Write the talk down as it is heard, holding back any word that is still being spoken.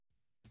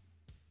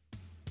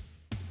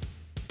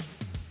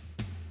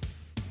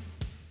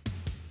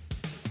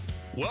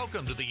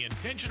Welcome to the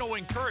Intentional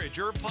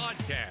Encourager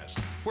podcast,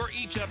 where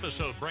each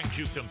episode brings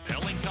you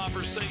compelling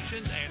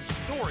conversations and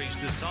stories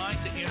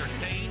designed to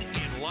entertain,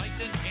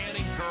 enlighten, and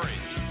encourage.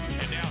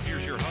 And now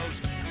here's your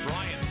host,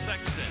 Brian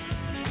Sexton.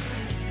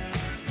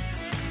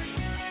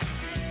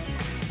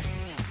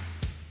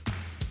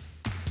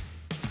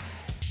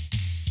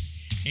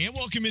 And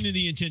welcome into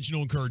the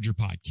Intentional Encourager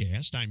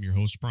podcast. I'm your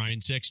host, Brian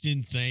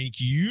Sexton.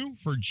 Thank you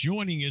for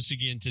joining us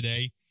again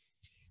today.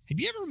 Have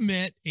you ever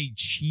met a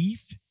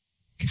chief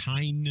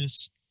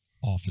kindness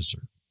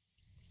officer?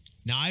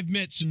 Now, I've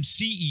met some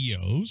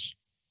CEOs,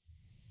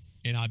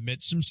 and I've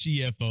met some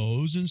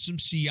CFOs and some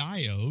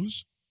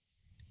CIOs,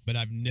 but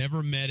I've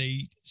never met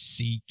a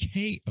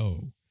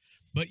CKO.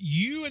 But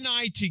you and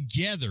I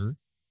together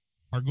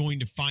are going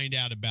to find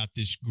out about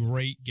this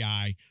great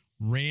guy,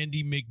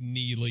 Randy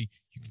McNeely.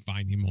 You can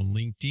find him on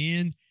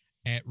LinkedIn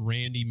at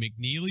Randy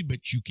McNeely,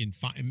 but you can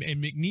find,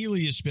 and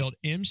McNeely is spelled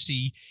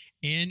McNeely,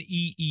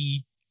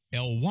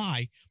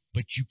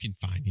 but you can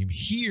find him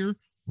here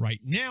right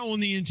now on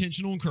the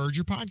Intentional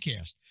Encourager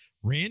podcast.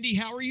 Randy,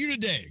 how are you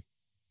today?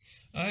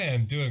 I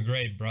am doing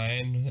great,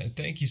 Brian.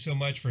 Thank you so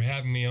much for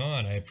having me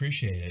on. I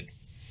appreciate it.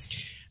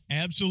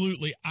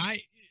 Absolutely.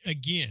 I'm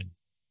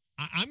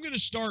going to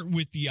start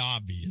with the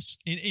obvious,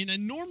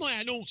 and normally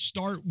I don't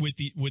start with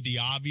the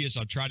obvious.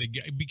 I'll try to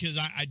get, because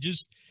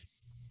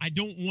I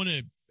don't want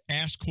to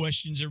ask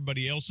questions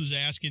everybody else is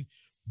asking,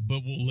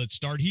 but let's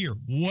start here.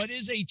 What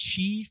is a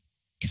chief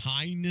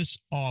kindness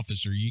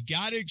officer? You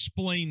got to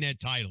explain that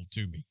title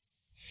to me.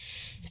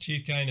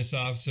 Chief Kindness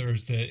Officer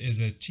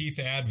is a chief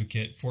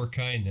advocate for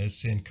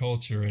kindness in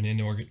culture and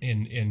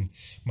in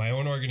my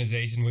own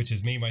organization, which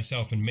is me,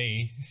 myself, and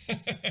me,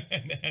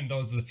 and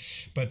those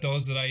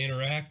that I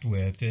interact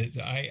with.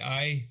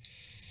 I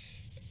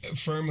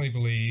firmly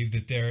believe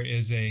that there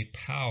is a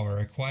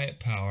quiet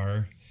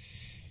power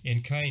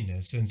in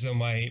kindness. And so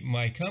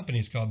my company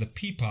is called the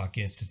PEPOK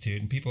Institute.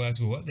 And people ask,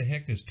 well, what the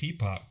heck does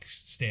PEPOK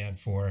stand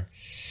for?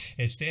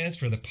 It stands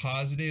for the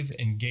Positive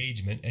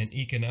Engagement and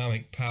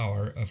Economic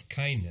Power of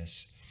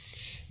Kindness.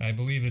 I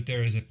believe that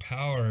there is a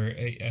power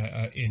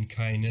in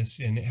kindness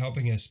in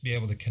helping us be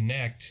able to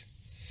connect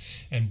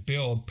and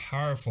build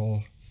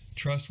powerful,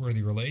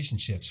 trustworthy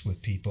relationships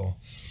with people.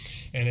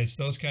 And it's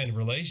those kind of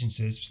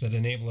relationships that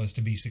enable us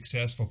to be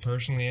successful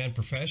personally and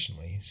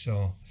professionally.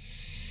 So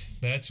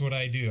that's what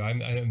I do.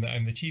 I'm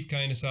the Chief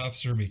Kindness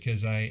Officer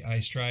because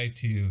I strive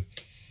to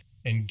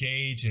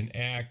engage and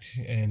act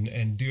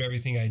and do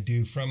everything I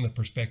do from the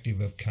perspective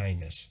of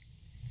kindness.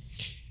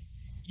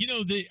 You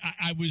know,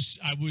 I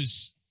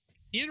was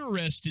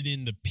interested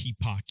in the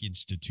PEPOK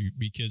Institute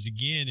because,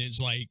 again, it's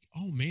like,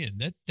 oh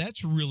man,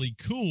 that's really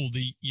cool.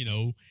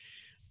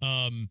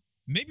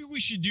 Maybe we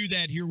should do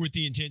that here with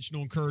the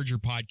Intentional Encourager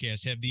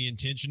podcast, have the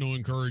Intentional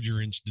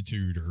Encourager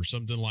Institute or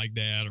something like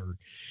that. Or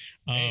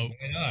hey,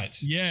 why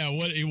not? Yeah.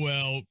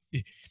 Well,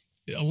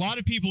 a lot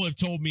of people have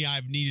told me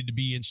I've needed to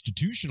be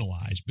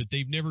institutionalized, but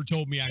they've never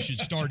told me I should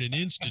start an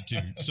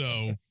institute.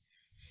 So,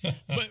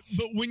 but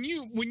when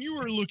you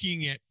were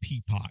looking at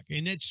PEPOK,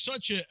 and it's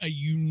such a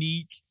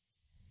unique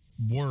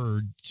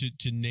word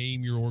to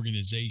name your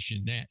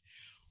organization,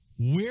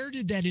 where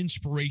did that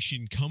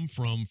inspiration come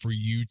from for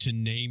you to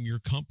name your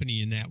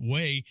company in that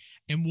way?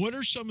 And what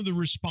are some of the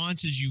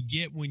responses you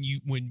get when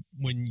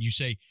you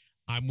say,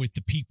 I'm with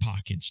the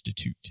PEPOK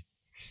Institute?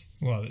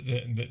 Well,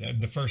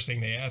 the first thing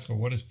they ask, well,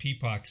 what does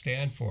PEPOK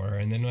stand for?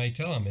 And then I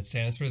tell them it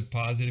stands for the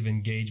Positive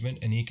Engagement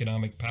and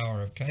Economic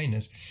Power of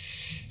Kindness.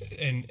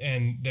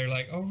 And they're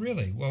like, oh,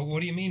 really? Well,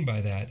 what do you mean by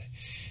that?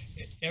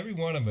 Every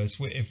one of us,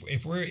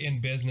 if we're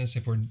in business,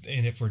 if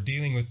we're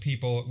dealing with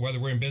people, whether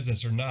we're in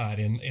business or not,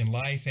 in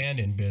life and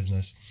in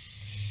business,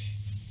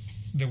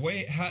 the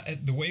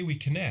way we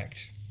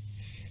connect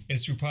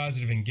is through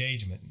positive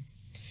engagement.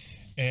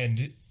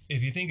 And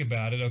if you think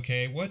about it,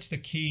 okay, what's the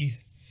key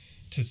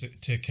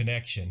to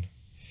connection?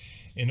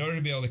 In order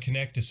to be able to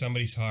connect to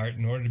somebody's heart,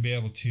 in order to be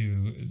able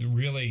to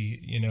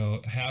really,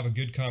 have a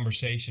good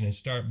conversation and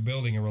start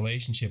building a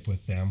relationship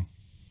with them,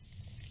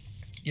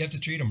 you have to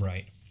treat them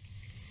right.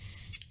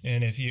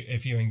 And if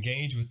you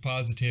engage with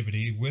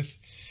positivity, with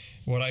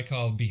what I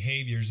call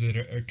behaviors that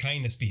are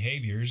kindness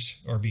behaviors,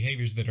 or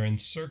behaviors that are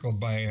encircled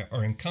by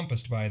or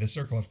encompassed by the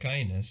circle of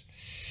kindness,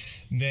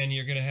 then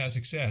you're going to have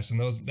success. And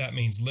that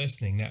means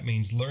listening. That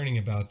means learning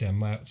about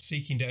them,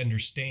 seeking to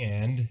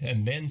understand,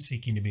 and then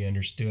seeking to be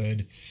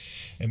understood.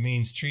 It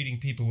means treating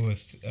people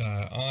with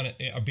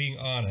being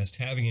honest,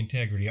 having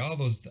integrity, all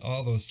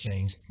those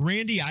things.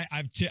 Randy, I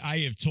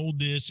have told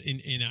this,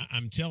 and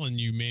I'm telling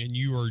you, man,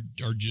 you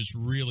are just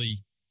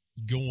really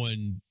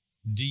going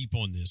deep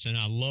on this, and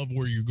I love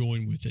where you're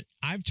going with it.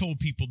 I've told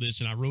people this,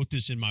 and I wrote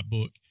this in my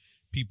book,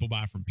 People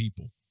Buy From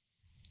People.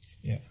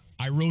 Yeah.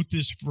 I wrote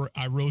this,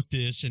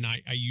 and I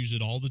use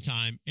it all the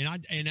time, and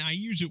I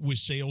use it with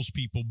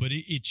salespeople, but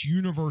it's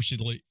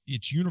universally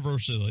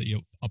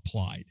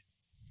applied.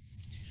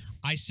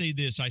 I say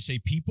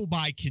people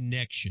buy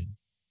connection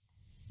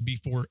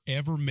before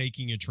ever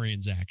making a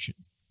transaction.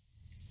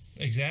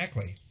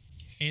 Exactly.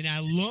 And I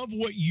love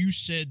what you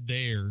said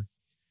there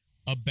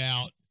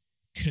about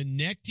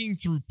connecting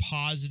through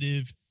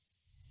positive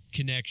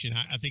connection.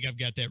 I think I've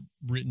got that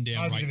written down.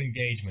 Positive right?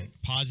 engagement.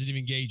 Positive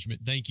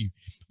engagement. Thank you.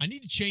 I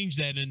need to change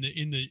that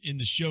in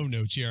the show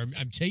notes here.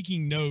 I'm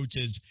taking notes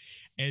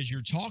as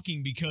you're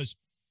talking, because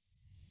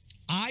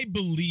I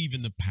believe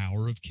in the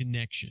power of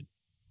connection.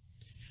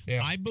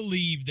 Yeah. I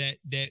believe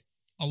that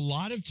a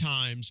lot of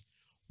times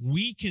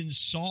we can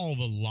solve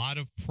a lot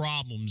of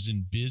problems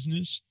in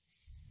business,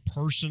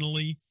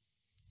 personally,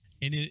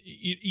 and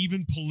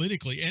even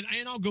politically. And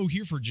I'll go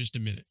here for just a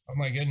minute. Oh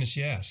my goodness,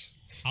 yes.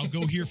 I'll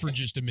go here for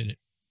just a minute.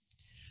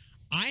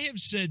 I have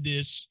said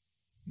this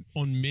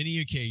on many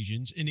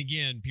occasions. And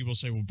again, people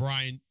say, well,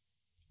 Brian,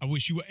 I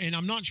wish you, and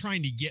I'm not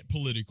trying to get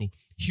political.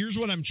 Here's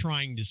what I'm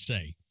trying to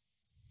say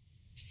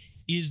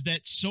is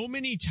that so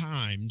many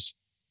times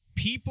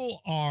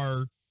people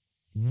are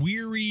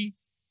weary,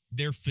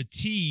 they're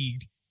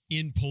fatigued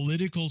in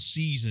political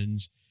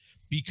seasons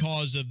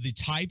because of the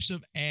types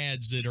of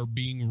ads that are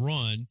being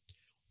run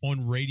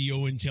on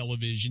radio and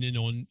television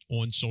and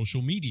on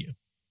social media.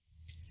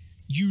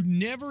 You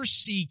never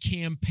see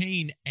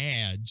campaign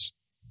ads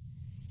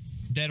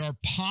that are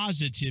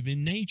positive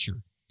in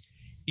nature.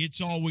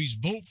 It's always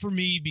vote for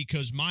me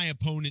because my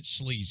opponent's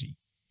sleazy,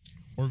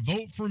 or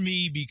vote for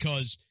me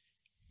because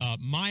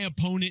my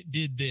opponent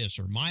did this,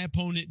 or my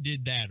opponent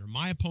did that, or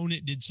my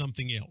opponent did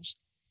something else.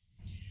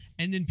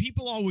 And then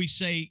people always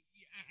say,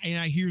 and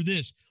I hear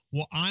this,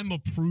 well, I'm a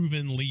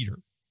proven leader.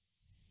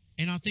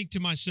 And I think to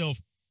myself,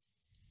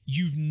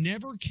 you've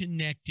never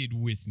connected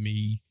with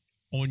me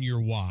on your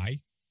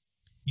why.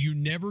 You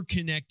never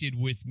connected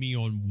with me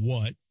on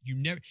what.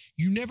 You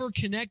never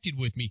connected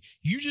with me.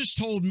 You just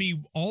told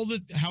me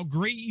how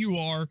great you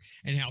are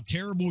and how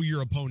terrible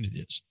your opponent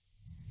is.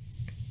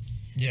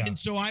 Yeah. And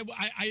so I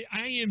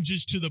am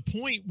just to the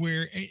point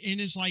where,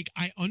 and it's like,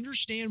 I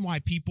understand why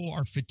people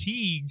are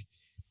fatigued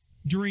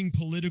during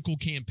political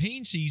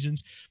campaign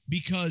seasons,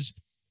 because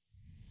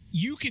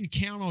you can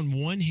count on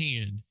one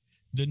hand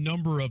the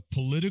number of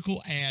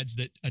political ads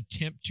that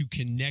attempt to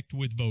connect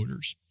with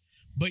voters.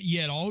 But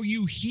yet all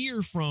you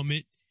hear from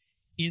it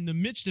in the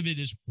midst of it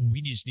is,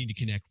 we just need to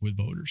connect with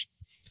voters.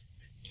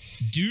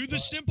 Do the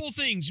simple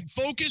things.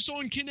 Focus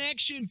on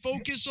connection.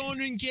 Focus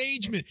on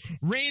engagement.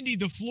 Randy,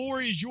 the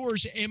floor is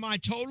yours. Am I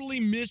totally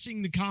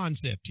missing the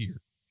concept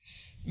here?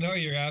 No,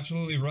 you're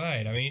absolutely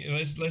right. I mean,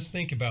 let's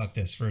think about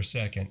this for a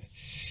second.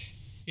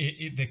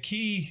 The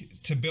key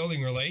to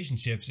building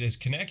relationships is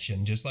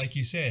connection. Just like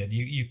you said,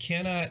 you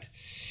cannot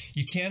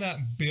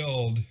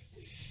build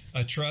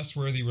a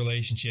trustworthy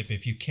relationship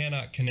if you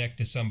cannot connect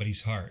to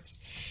somebody's heart.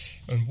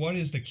 And what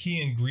is the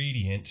key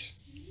ingredient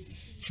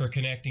for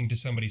connecting to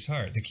somebody's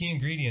heart? The key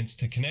ingredients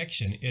to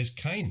connection is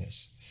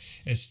kindness.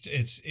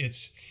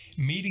 It's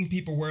meeting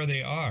people where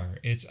they are.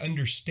 It's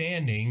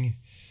understanding,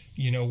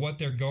 what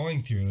they're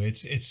going through.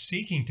 It's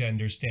seeking to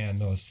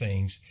understand those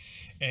things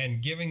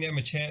and giving them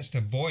a chance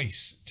to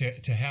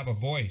have a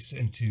voice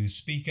and to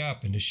speak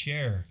up and to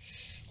share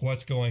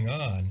what's going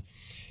on.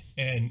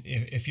 And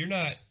if you're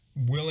not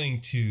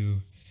willing to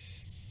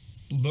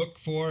look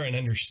for and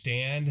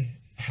understand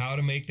how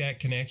to make that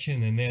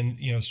connection and then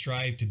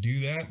strive to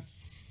do that,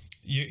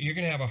 you're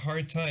going to have a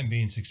hard time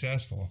being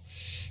successful.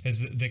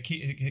 As the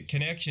key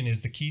connection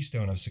is the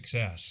keystone of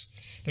success.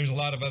 There's a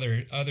lot of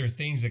other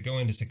things that go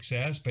into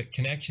success, but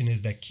connection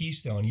is that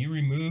keystone. You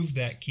remove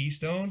that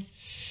keystone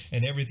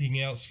and everything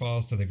else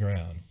falls to the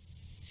ground.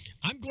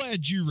 I'm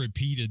glad you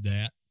repeated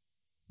that,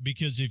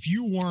 because if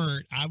you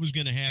weren't, I was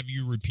going to have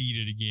you repeat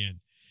it again.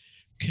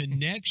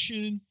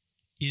 Connection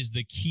is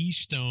the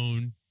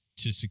keystone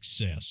to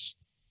success.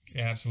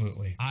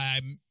 Absolutely.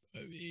 I'm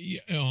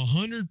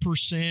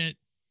 100%.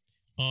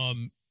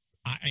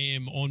 I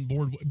am on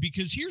board,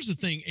 because here's the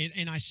thing.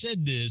 And I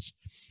said this,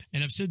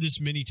 and I've said this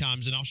many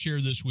times, and I'll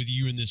share this with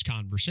you in this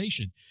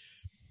conversation.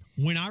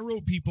 When I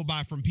wrote People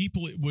Buy From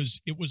People, it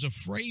was a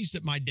phrase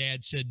that my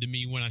dad said to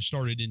me when I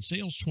started in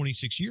sales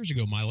 26 years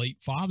ago. My late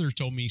father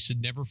told me, he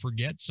said, never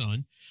forget,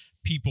 son,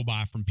 people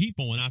buy from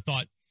people. And I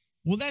thought,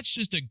 well, that's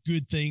just a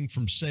good thing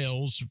from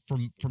sales,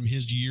 from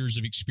his years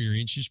of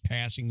experience, just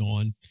passing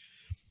on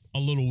a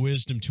little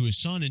wisdom to his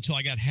son, until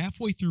I got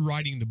halfway through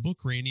writing the book,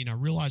 Randy, and I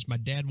realized my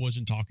dad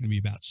wasn't talking to me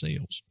about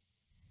sales.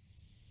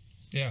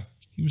 Yeah.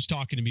 He was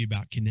talking to me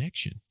about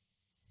connection.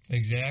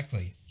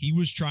 Exactly. He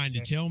was trying to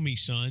tell me,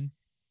 son,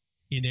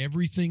 in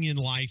everything in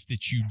life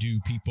that you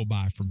do, people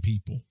buy from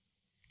people.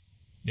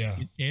 Yeah.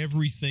 In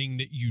everything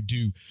that you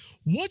do.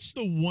 What's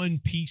the one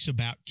piece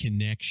about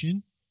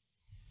connection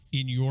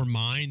in your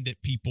mind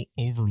that people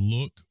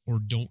overlook or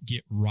don't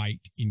get right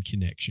in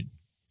connection?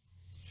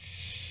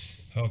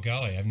 Oh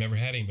golly, I've never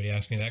had anybody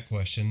ask me that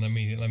question. I'm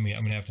going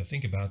to have to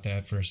think about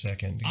that for a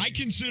second. I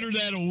consider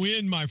that a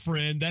win, my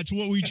friend. That's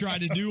what we try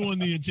to do on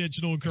the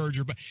Intentional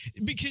Encourager. But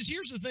because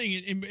here's the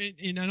thing,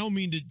 and I don't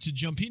mean to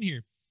jump in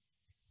here.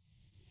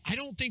 I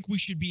don't think we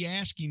should be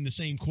asking the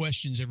same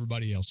questions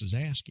everybody else is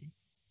asking.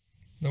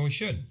 No, we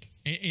shouldn't.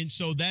 And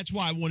so that's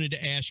why I wanted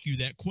to ask you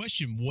that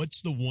question.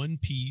 What's the one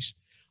piece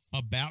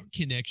about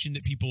connection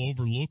that people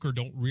overlook or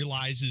don't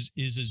realize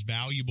is as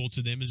valuable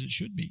to them as it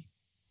should be?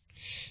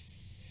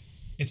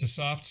 it's a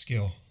soft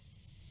skill.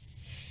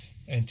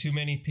 And too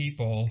many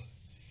people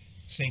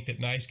think that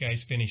nice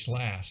guys finish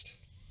last.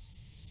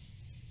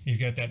 You've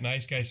got that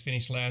nice guys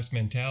finish last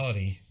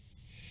mentality,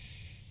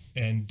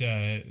 and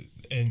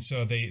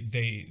so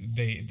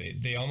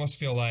they almost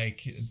feel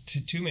like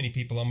too many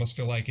people almost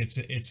feel like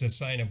it's a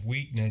sign of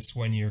weakness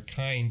when you're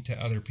kind to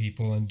other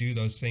people and do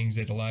those things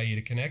that allow you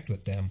to connect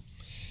with them.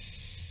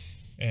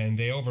 And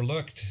they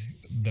overlooked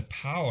the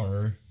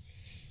power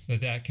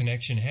that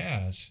connection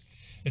has.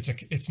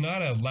 It's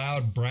not a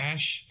loud,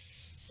 brash,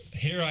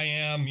 here I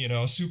am,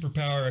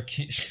 superpower,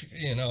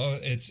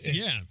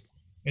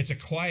 it's a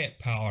quiet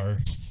power,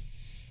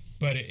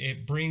 but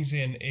it brings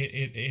in,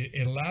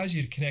 it allows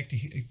you to connect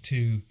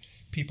to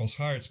people's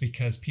hearts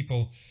because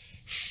people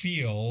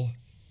feel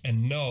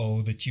and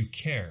know that you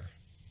care.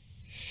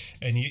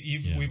 And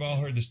we've all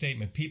heard the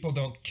statement, people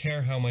don't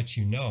care how much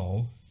you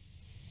know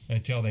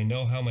until they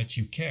know how much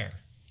you care.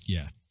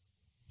 Yeah,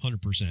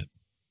 100%.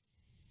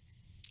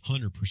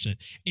 100%.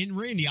 And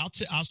Randy,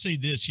 I'll say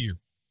this here.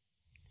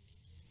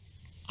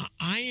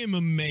 I am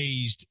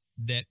amazed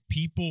that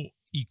people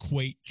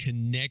equate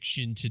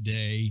connection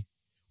today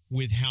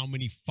with how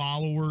many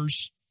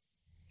followers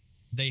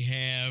they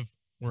have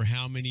or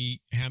how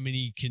many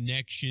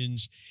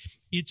connections.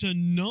 It's a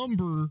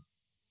number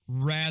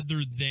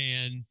rather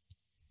than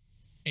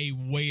a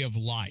way of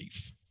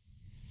life.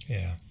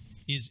 Yeah.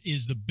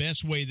 Is the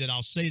best way that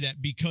I'll say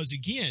that, because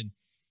again,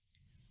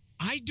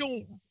 I've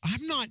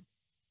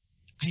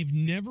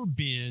never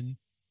been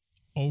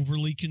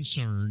overly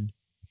concerned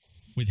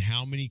with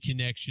how many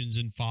connections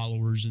and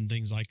followers and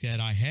things like that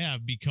I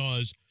have,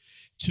 because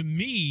to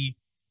me,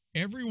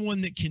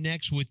 everyone that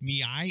connects with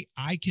me,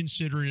 I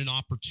consider it an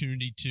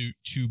opportunity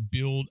to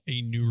build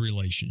a new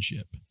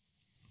relationship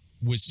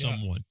with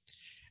someone.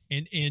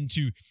 And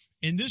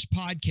this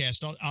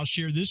podcast, I'll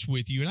share this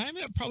with you. And I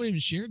probably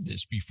haven't shared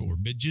this before,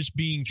 but just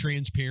being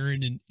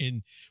transparent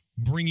and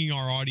bringing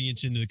our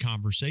audience into the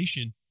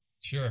conversation.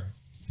 Sure.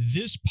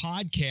 This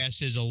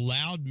podcast has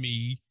allowed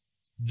me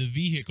the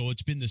vehicle.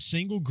 It's been the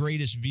single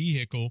greatest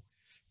vehicle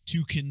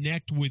to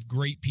connect with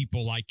great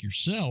people like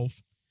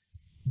yourself,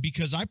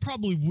 because I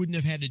probably wouldn't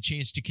have had a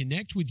chance to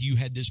connect with you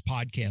had this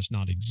podcast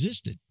not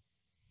existed.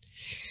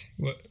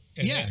 Well,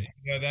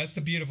 that's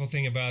the beautiful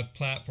thing about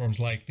platforms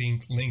like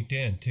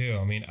LinkedIn too.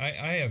 I mean,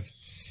 I have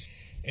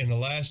in the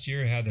last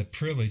year had the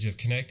privilege of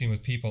connecting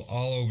with people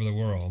all over the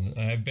world.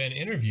 I've been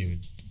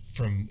interviewed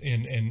from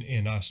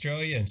in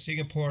Australia and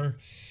Singapore,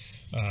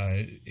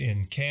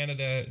 in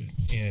Canada,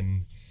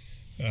 in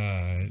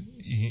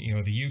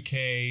the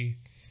UK,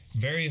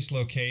 various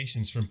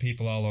locations from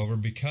people all over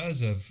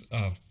because of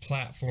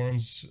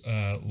platforms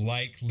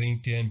like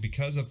LinkedIn,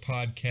 because of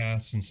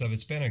podcasts and stuff.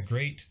 It's been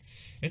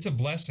it's a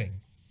blessing.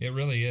 It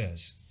really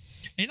is.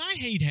 And I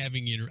hate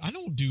having I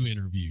don't do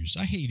interviews.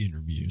 I hate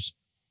interviews.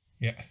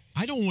 Yeah.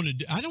 I don't want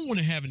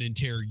to have an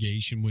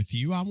interrogation with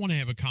you. I want to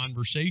have a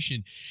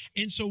conversation.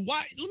 And so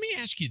let me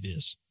ask you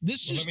this.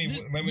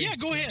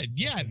 Go ahead.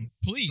 Yeah,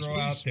 please.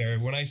 Out there.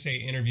 When I say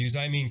interviews,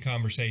 I mean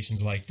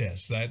conversations like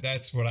this.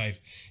 That's what I've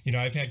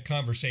had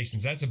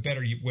conversations. That's a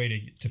better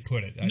way to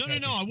put it. No,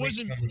 I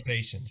wasn't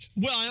conversations.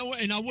 Well,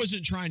 I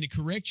wasn't trying to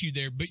correct you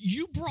there, but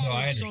you brought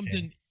up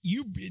something.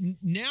 You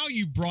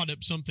brought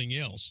up something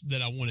else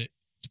that I wanted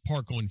to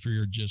park on for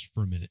you just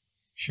for a minute.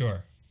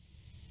 Sure.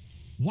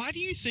 Why do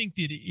you think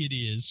that it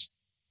is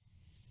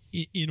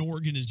in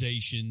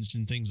organizations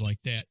and things like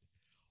that?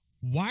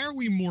 Why are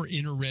we more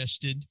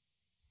interested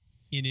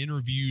in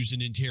interviews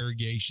and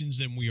interrogations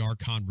than we are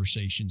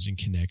conversations and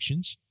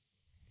connections?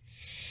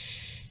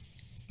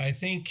 I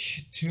think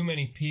too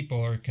many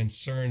people are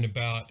concerned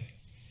about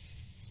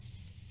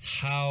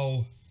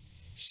how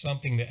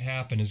something that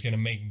happened is going to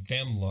make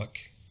them look,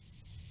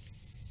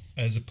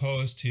 as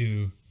opposed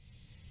to,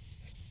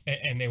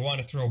 and they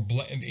want to throw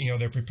blame,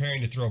 they're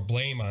preparing to throw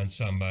blame on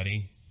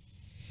somebody,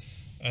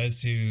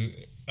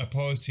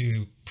 opposed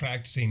to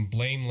practicing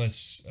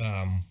blameless,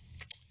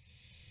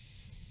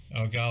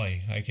 oh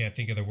golly, I can't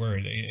think of the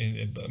word.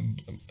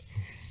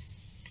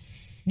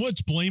 Well,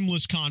 it's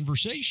blameless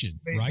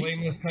conversation, right?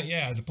 Blameless,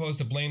 as opposed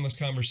to blameless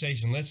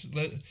conversation.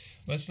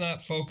 Let's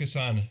not focus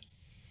on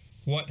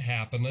what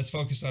happened. Let's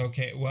focus on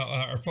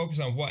focus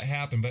on what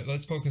happened, but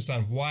let's focus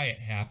on why it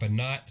happened,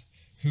 not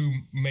who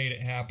made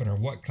it happen or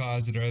what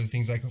caused it or other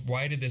things like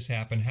why did this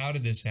happen, how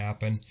did this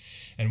happen,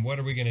 and what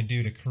are we going to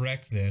do to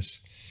correct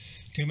this.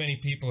 Too many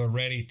people are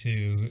ready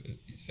to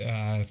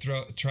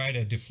try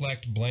to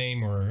deflect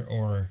blame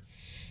or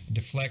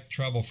deflect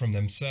trouble from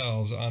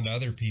themselves onto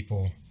other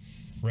people,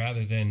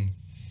 rather than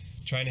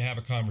trying to have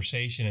a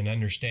conversation and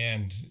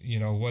understand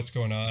what's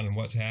going on and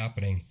what's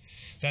happening.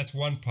 That's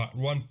one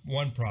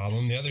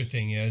problem. The other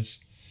thing is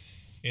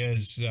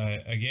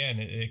again,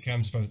 it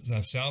comes from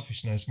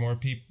selfishness. More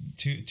people,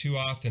 too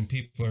often,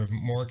 people are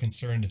more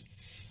concerned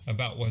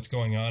about what's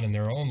going on in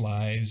their own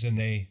lives, and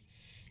they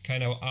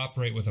kind of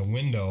operate with a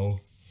window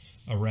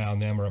around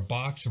them or a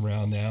box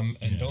around them,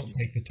 and don't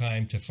take the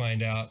time to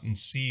find out and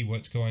see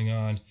what's going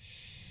on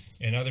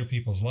in other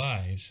people's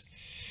lives.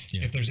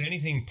 Yeah. If there's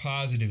anything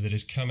positive that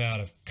has come out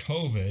of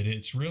COVID,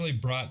 it's really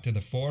brought to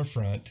the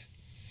forefront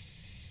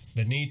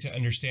the need to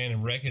understand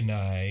and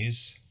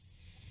recognize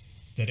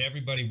that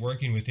everybody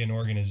working within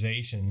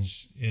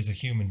organizations is a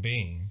human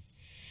being.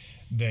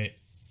 That,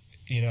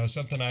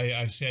 something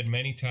I've said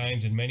many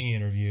times in many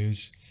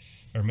interviews,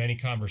 or many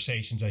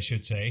conversations, I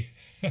should say.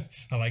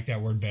 I like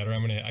that word better.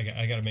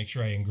 I got to make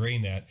sure I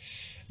ingrain that.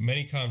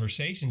 Many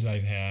conversations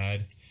I've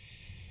had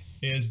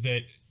is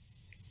that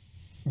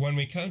when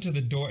we come to the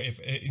door, if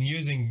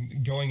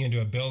using going into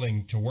a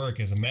building to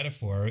work as a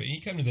metaphor,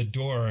 you come to the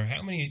door,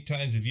 how many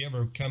times have you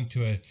ever come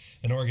to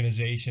an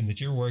organization that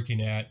you're working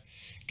at,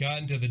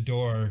 gotten to the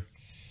door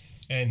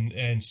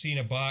and seen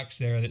a box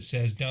there that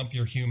says dump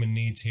your human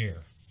needs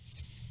here?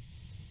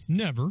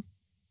 Never.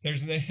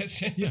 It's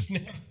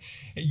never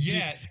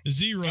yet.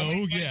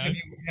 Zero.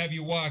 Have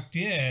you walked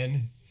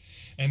in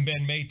and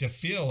been made to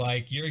feel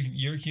like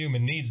your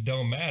human needs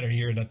don't matter?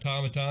 You're an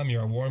automaton.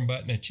 You're a warm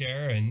butt in a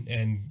chair,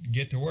 and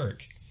get to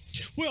work.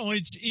 Well,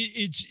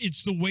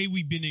 it's the way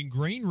we've been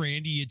ingrained,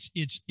 Randy.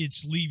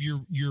 It's leave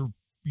your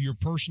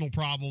personal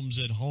problems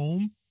at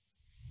home.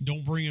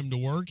 Don't bring them to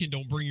work, and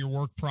don't bring your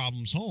work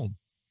problems home.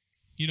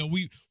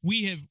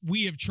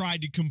 We have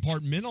tried to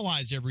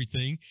compartmentalize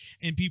everything,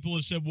 and people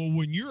have said, well,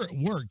 when you're at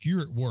work,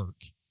 you're at work.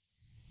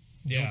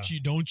 Yeah.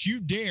 Don't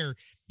you dare.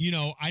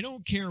 I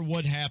don't care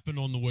what happened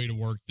on the way to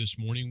work this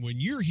morning.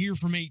 When you're here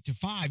from 8 to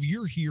 5,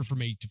 you're here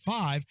from 8 to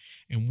 5,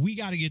 and we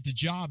got to get the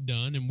job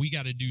done, and we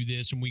got to do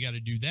this, and we got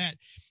to do that.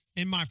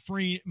 And my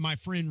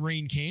friend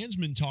Rain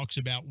Kansman talks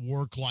about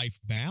work-life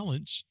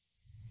balance,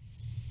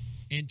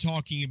 and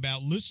talking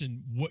about,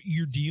 listen, what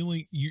you're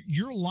dealing,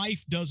 your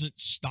life doesn't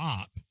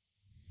stop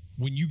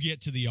when you get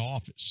to the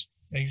office.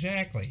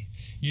 Exactly.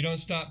 You don't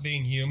stop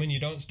being human. You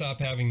don't stop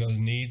having those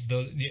needs.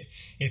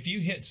 If you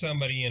hit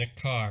somebody in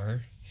a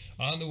car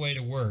on the way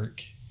to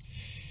work,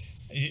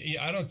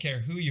 I don't care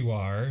who you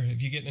are.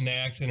 If you get in an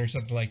accident or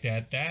something like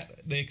that,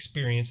 the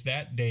experience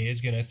that day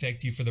is going to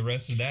affect you for the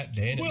rest of that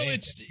day, and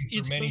it's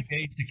for many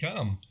days to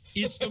come.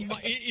 It's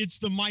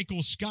the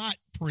Michael Scott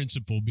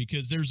principle,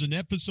 because there's an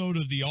episode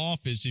of The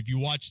Office. If you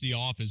watch The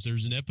Office,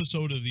 there's an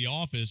episode of The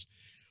Office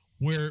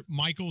where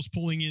Michael's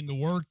pulling into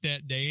work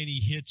that day, and he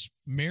hits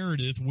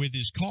Meredith with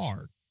his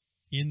car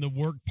in the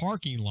work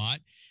parking lot,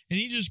 and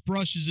he just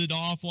brushes it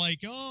off like,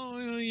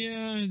 oh,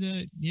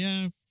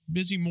 yeah,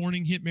 busy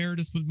morning, hit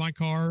Meredith with my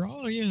car.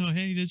 Oh,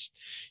 hey, just,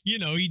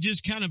 he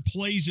just kind of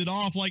plays it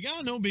off like, oh,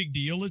 no big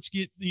deal. Let's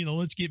get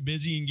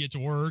busy and get to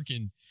work.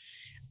 And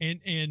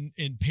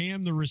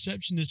Pam, the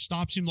receptionist,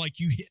 stops him like,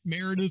 you hit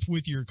Meredith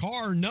with your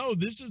car. No,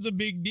 this is a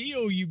big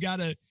deal. You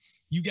gotta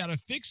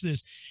fix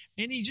this.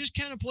 And he just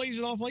kind of plays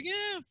it off like,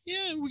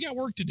 yeah, we got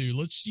work to do.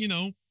 Let's,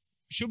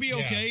 she'll be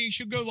okay. Yeah.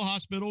 She'll go to the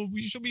hospital.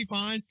 She'll be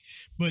fine.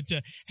 But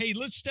hey,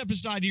 let's step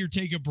aside here,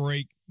 take a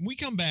break. When we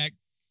come back,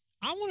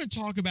 I want to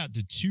talk about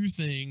the two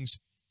things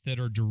that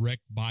are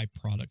direct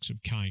byproducts of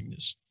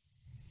kindness.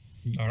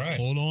 All right.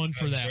 Hold on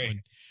for that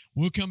one.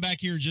 We'll come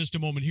back here in just a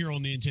moment here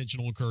on the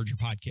Intentional Encourager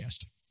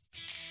podcast.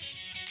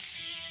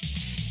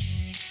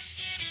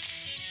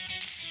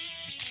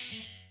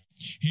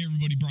 Hey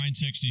everybody, Brian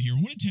Sexton here.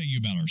 I want to tell you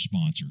about our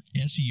sponsor,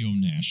 SEO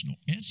National.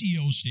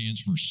 SEO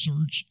stands for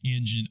Search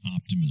Engine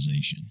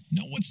Optimization.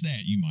 Now, what's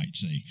that, you might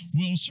say?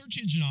 Well, search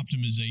engine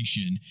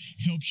optimization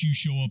helps you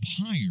show up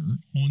higher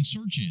on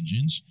search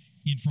engines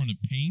in front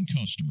of paying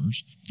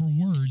customers for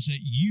words that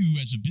you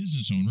as a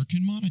business owner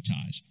can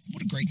monetize.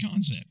 What a great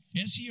concept.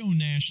 SEO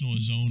National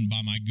is owned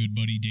by my good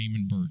buddy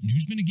Damon Burton,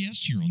 who's been a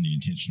guest here on the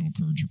Intentional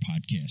Encourager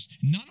podcast.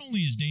 Not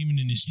only has Damon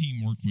and his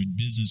team worked with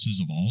businesses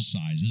of all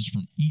sizes,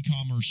 from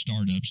e-commerce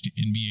startups to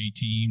NBA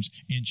teams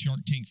and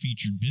Shark Tank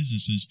featured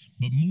businesses,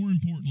 but more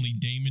importantly,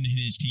 Damon and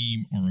his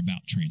team are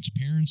about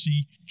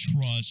transparency,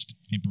 trust,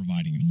 and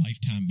providing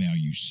lifetime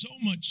value. So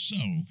much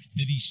so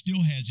that he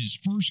still has his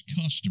first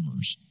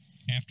customers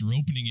after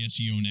opening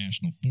SEO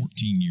National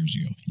 14 years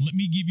ago. Let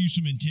me give you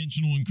some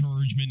intentional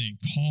encouragement and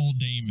call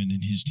Damon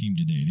and his team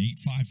today at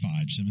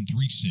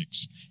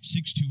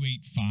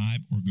 855-736-6285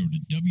 or go to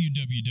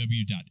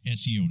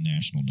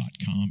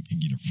www.seonational.com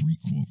and get a free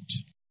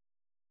quote.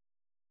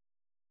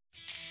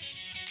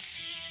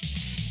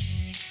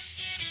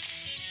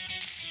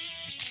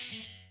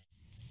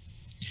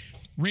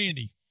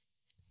 Randy,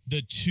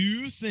 the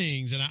two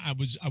things, and I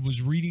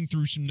was reading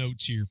through some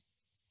notes here,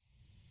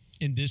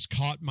 and this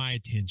caught my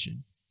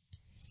attention.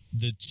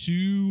 The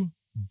two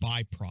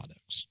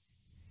byproducts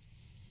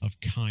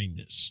of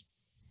kindness.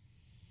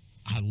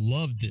 I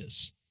love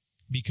this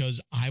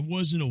because I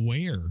wasn't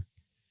aware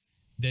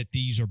that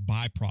these are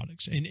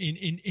byproducts. And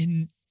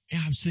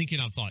I was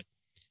thinking, I thought,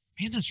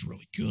 man, that's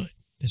really good.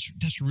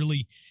 That's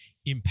really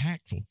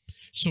impactful.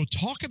 So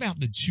talk about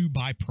the two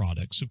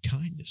byproducts of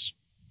kindness.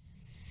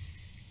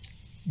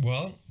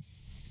 Well,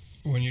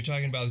 when you're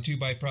talking about the two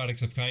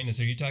byproducts of kindness,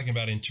 are you talking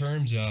about in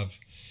terms of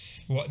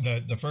what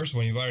the first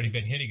one you've already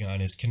been hitting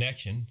on is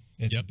connection.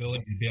 It's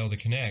ability to be able to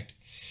connect.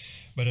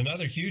 But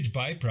another huge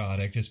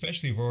byproduct,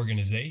 especially for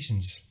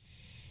organizations,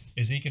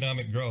 is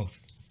economic growth.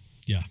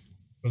 Yeah.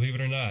 Believe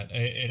it or not.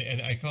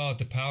 And I call it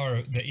the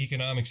power, the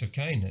economics of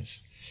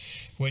kindness.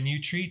 When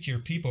you treat your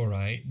people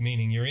right,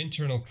 meaning your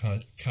internal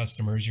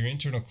customers, your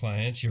internal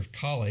clients, your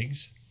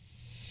colleagues,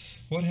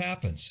 what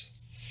happens?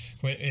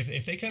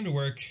 If they come to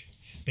work,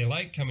 they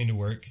like coming to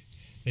work,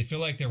 they feel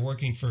like they're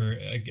working for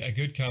a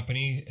good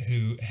company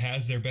who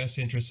has their best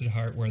interests at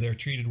heart, where they're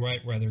treated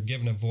right, where they're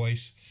given a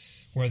voice,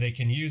 where they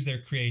can use their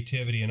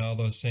creativity and all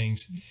those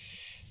things,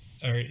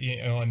 or,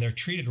 and they're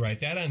treated right,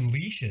 that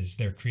unleashes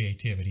their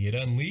creativity. It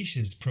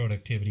unleashes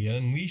productivity.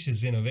 It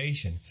unleashes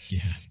innovation.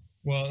 Yeah.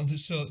 Well,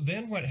 so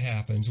then what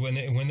happens when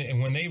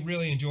they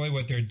really enjoy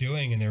what they're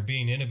doing and they're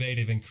being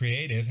innovative and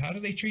creative? How do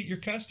they treat your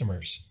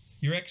customers,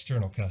 your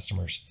external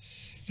customers?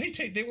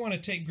 They want to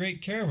take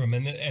great care of them,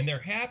 and they're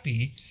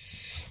happy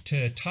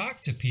to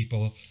talk to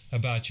people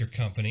about your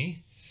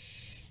company.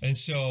 And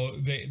so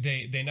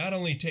they not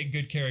only take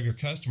good care of your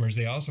customers,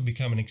 they also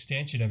become an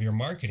extension of your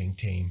marketing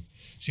team.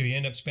 So you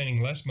end up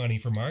spending less money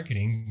for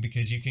marketing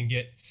because you can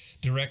get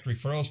direct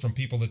referrals from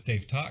people that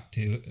they've talked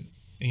to,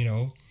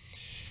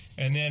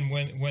 And then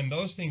when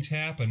those things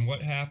happen,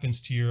 what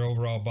happens to your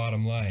overall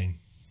bottom line?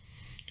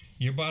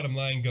 Your bottom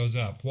line goes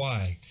up.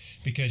 Why?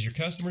 Because your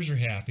customers are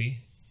happy.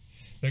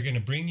 They're going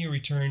to bring you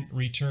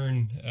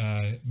return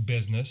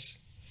business,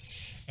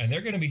 and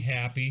they're going to be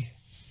happy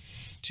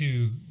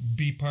to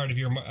be part of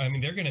your. I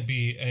mean, they're going to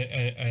be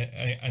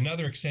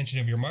another extension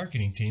of your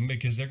marketing team,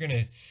 because they're going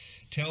to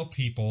tell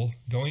people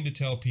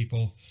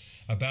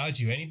about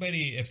you.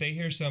 Anybody, if they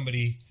hear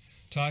somebody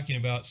talking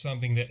about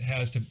something that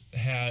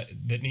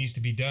that needs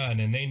to be done,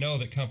 and they know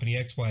that company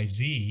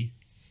XYZ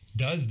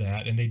does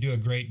that and they do a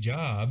great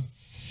job,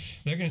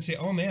 they're going to say,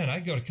 "Oh man, I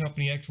go to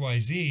company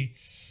XYZ.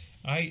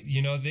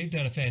 They've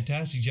done a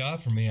fantastic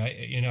job for me.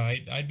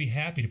 I'd be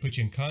happy to put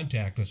you in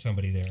contact with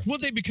somebody there." Well,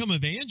 they become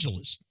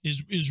evangelists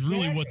is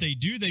really what they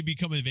do. They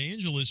become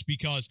evangelists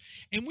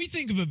and we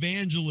think of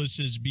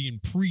evangelists as being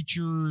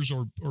preachers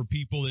or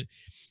people that,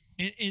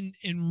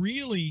 and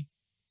really,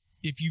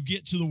 if you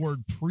get to the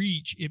word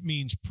preach, it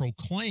means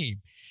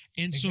proclaim.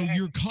 And so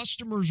your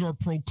customers are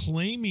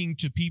proclaiming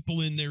to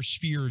people in their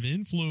sphere of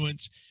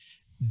influence,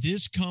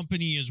 this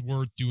company is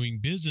worth doing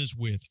business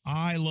with.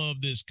 I love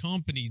this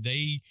company.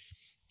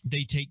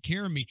 They take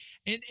care of me.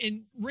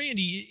 And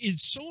Randy,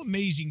 it's so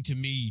amazing to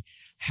me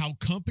how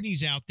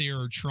companies out there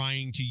are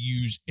trying to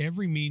use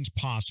every means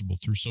possible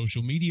through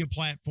social media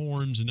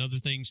platforms and other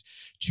things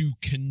to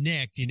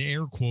connect, in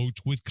air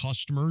quotes, with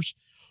customers,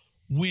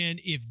 when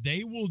if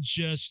they will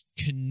just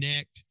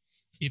connect,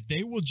 if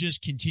they will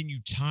just continue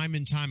time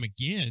and time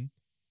again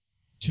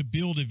to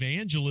build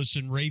evangelists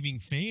and raving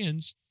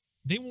fans,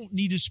 they won't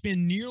need to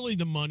spend nearly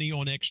the money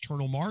on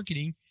external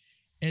marketing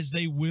as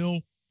they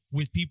will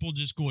with people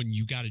just going,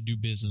 you got to do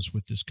business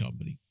with this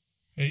company.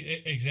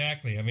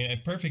 Exactly. I mean, a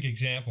perfect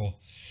example.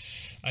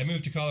 I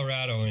moved to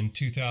Colorado in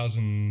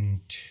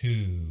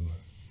 2002.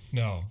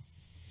 No,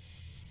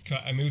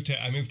 I moved to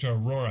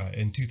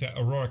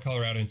Aurora,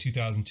 Colorado in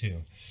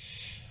 2002.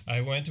 I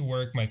went to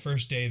work my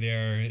first day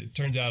there. It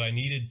turns out I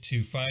needed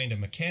to find a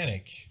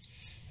mechanic,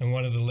 and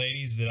one of the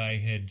ladies that I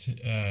had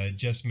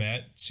just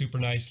met, super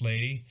nice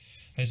lady,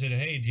 I said,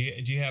 "Hey, do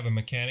you have a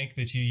mechanic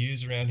that you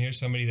use around here?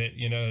 Somebody that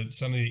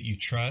you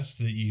trust,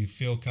 that you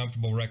feel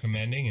comfortable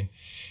recommending?" And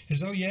he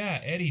says, "Oh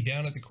yeah, Eddie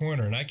down at the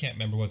corner." And I can't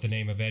remember what the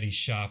name of Eddie's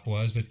shop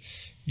was, but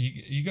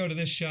you go to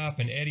this shop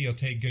and Eddie will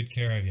take good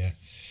care of you.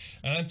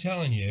 And I'm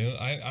telling you,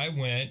 I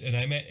went and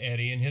I met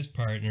Eddie and his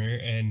partner,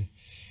 and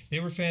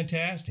they were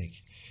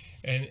fantastic.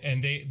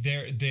 And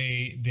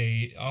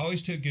they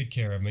always took good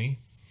care of me.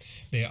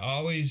 They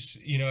always,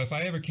 if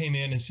I ever came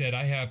in and said,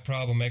 "I have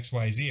problem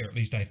XYZ," or at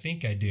least I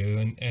think I do,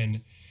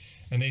 and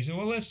they said,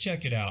 "Well, let's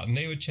check it out." And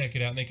they would check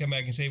it out, and they come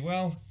back and say,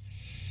 "Well,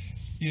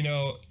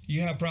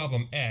 you have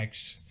problem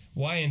X.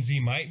 Y and Z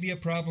might be a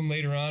problem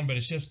later on, but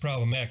it's just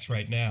problem X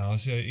right now."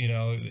 So,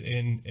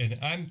 and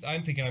I'm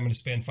thinking I'm going to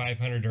spend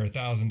 $500 or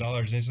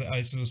 $1,000. And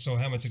I said, "So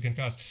how much it can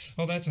cost?"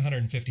 "Oh, that's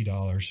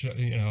 $150.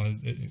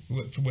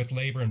 With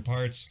labor and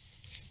parts,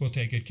 we'll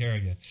take good care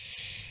of you."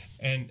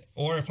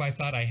 Or if I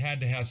thought I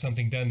had to have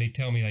something done, they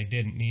tell me I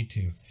didn't need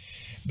to.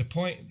 The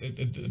point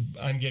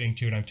I'm getting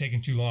to, and I'm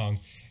taking too long,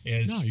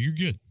 is no, you're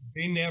good.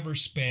 They never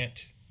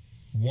spent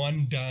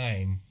one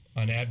dime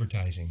on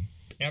advertising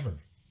ever.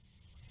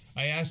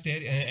 I asked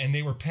Ed, and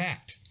they were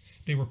packed.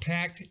 They were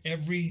packed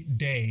every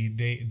day.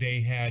 They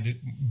had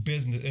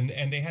business,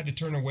 and they had to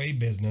turn away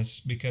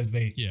business because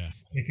they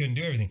couldn't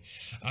do everything.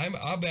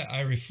 I'll bet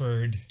I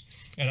referred,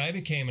 and I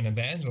became an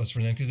evangelist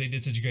for them because they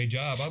did such a great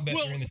job. I'll bet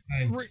during the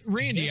time.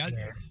 Randy,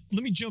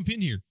 let me jump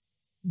in here.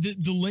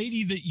 The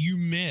lady that you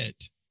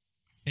met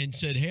and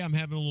said, "Hey, I'm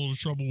having a little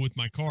trouble with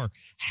my car."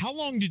 How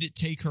long did it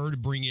take her to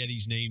bring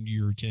Eddie's name to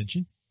your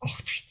attention? Oh,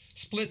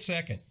 split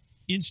second.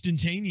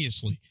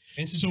 Instantaneously.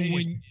 So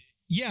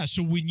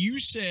when you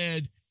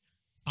said,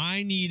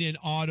 "I need an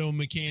auto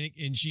mechanic,"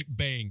 and she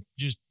bang,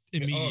 just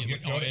immediately.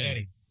 Go to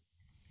Eddie.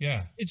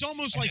 Yeah. It's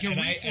almost like a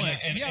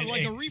reflex.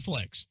 Like a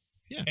reflex.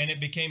 Yeah. And it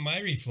became my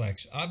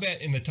reflex. I'll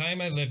bet in the time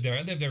I lived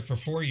there for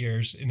 4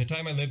 years. In the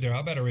time I lived there,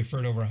 I'll bet I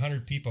referred over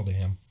 100 people to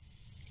him,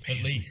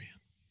 at least.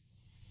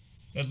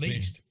 at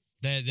least.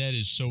 Man, that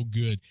is so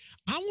good.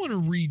 I want to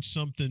read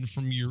something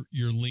from your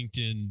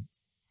LinkedIn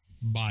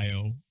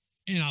bio,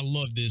 and I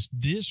love this.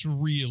 This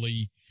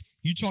really,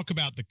 you talk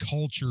about the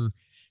culture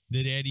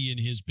that Eddie and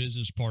his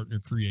business partner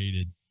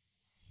created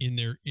in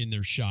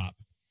their shop.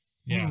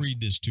 I want to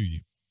read this to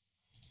you.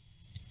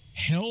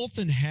 Health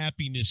and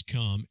happiness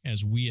come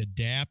as we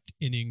adapt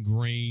and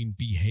ingrain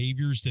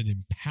behaviors that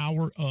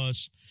empower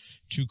us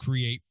to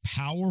create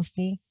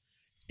powerful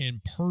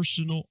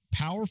personal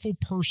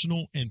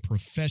and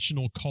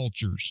professional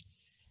cultures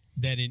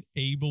that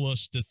enable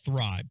us to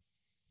thrive.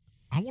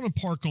 I want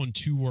to park on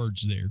two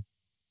words there.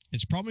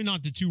 It's probably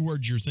not the two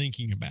words you're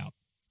thinking about.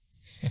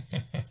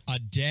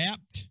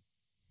 Adapt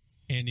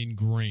and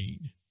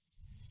ingrain.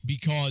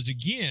 Because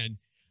again,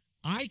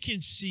 I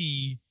can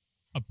see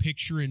a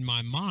picture in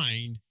my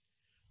mind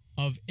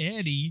of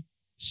Eddie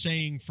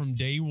saying from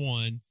day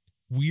one,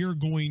 we are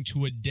going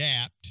to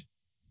adapt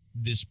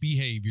this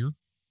behavior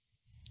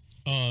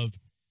of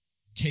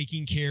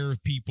taking care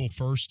of people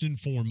first and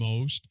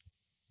foremost,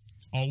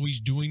 always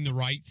doing the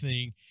right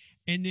thing,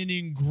 and then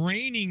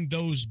ingraining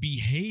those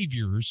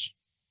behaviors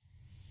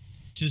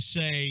to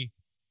say,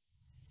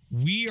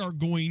 we are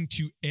going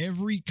to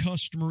every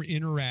customer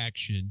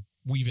interaction,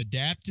 we've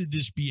adapted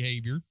this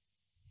behavior,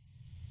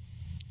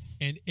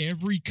 and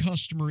every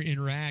customer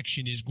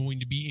interaction is going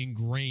to be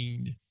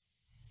ingrained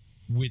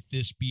with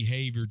this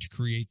behavior to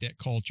create that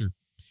culture.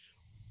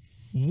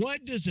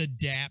 What does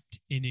adapt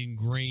and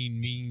ingrain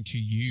mean to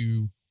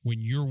you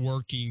when you're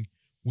working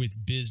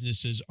with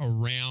businesses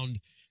around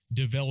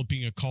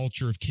developing a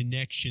culture of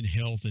connection,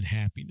 health, and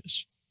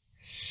happiness?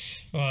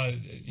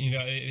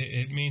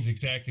 It means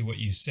exactly what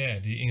you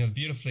said. The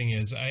beautiful thing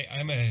is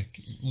I'm a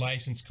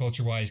licensed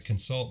CultureWise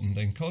consultant,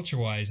 and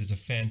CultureWise is a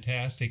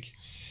fantastic,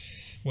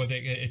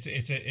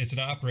 it's an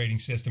operating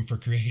system for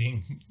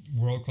creating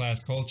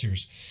world-class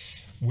cultures.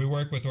 I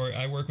work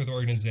with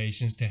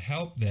organizations to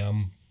help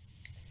them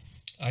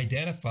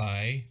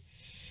identify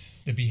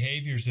the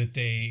behaviors that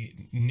they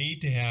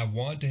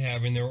want to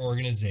have in their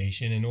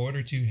organization in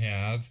order to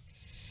have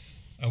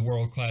a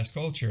world-class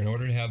culture, in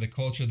order to have the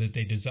culture that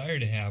they desire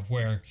to have,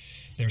 where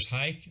there's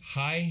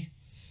high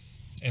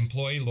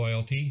employee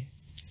loyalty,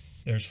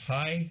 there's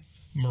high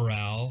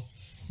morale,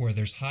 where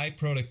there's high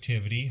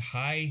productivity,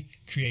 high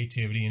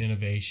creativity and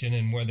innovation,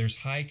 and where there's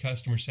high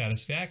customer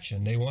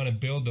satisfaction. They want to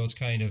build those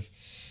kind of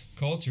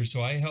cultures.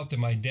 So I help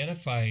them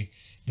identify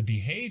the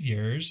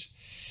behaviors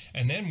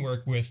and then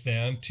work with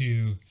them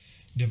to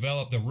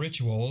develop the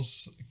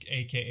rituals,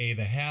 aka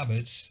the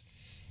habits,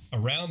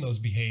 around those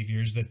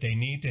behaviors that they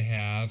need to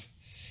have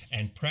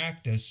and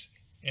practice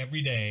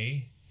every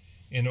day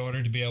in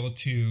order to be able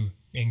to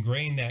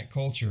ingrain that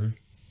culture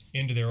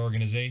into their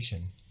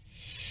organization.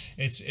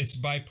 It's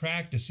by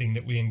practicing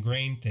that we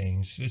ingrain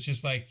things. It's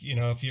just like,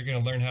 if you're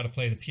going to learn how to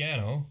play the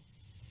piano,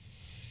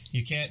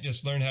 you can't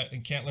learn how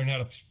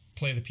to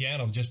play the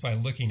piano just by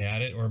looking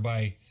at it or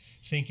by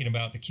thinking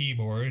about the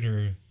keyboard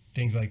or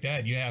things like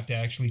that. You have to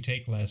actually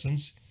take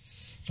lessons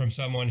from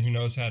someone who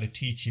knows how to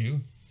teach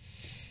you,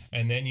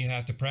 and then you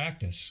have to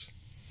practice.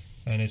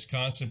 And it's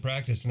constant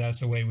practice, and that's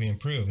the way we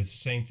improve. It's the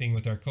same thing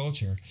with our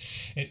culture.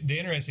 The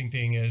interesting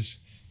thing is,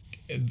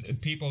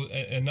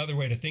 another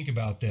way to think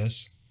about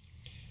this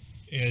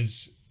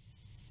is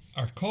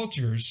our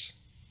cultures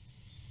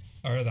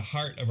are the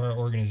heart of our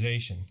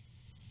organization.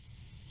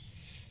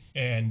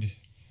 And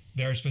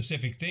there are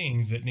specific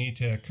things that need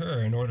to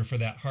occur in order for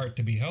that heart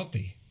to be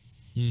healthy.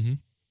 Mm-hmm.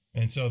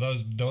 And so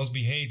those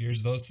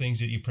behaviors, those things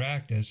that you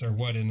practice are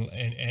what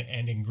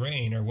and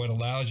ingrain are what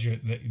allows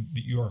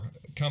your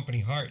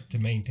company heart to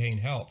maintain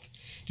health.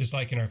 Just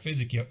like in our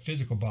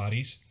physical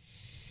bodies,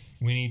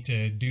 we need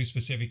to do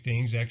specific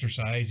things,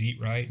 exercise, eat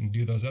right, and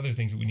do those other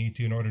things that we need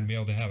to in order to be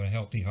able to have a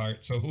healthy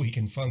heart so we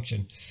can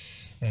function.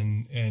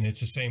 And it's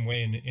the same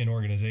way in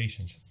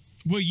organizations.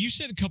 Well, you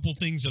said a couple of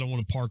things that I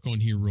want to park on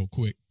here real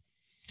quick.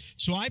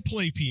 So I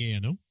play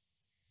piano.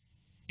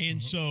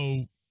 And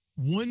so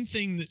one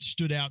thing that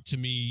stood out to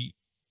me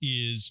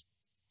is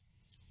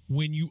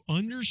when you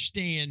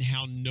understand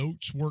how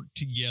notes work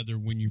together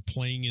when you're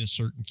playing in a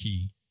certain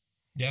key.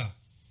 Yeah.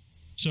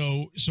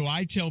 So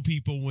I tell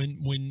people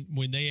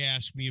when they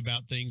ask me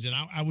about things, and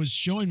I was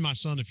showing my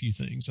son a few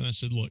things, and I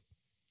said, look,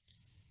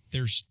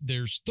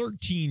 there's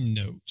 13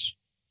 notes.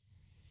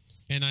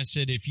 And I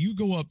said, if you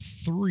go up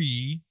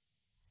 3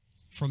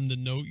 from the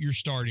note you're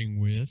starting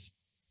with,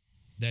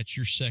 that's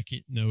your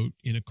second note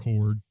in a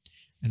chord.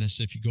 And I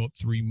said, if you go up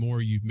 3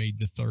 more, you've made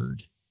the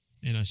third.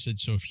 And I said,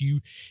 so if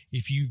you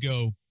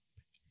go,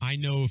 I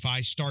know if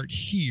I start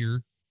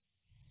here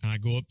and I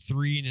go up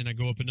 3 and then I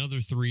go up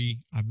another 3,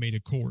 I've made a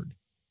chord.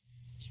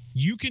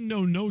 You can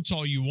know notes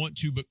all you want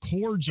to, but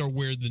chords are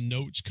where the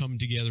notes come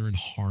together in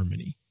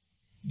harmony.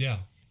 Yeah.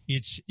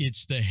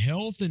 It's the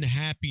health and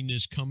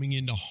happiness coming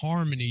into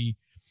harmony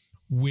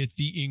with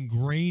the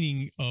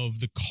ingraining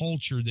of the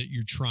culture that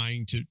you're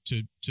trying to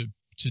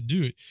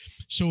do it.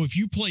 So if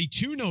you play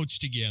 2 notes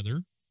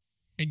together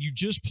and you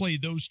just play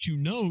those 2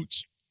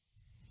 notes,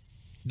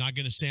 not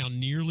going to sound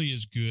nearly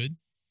as good.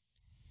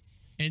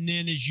 And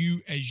then as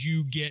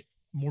you get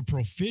more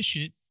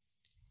proficient,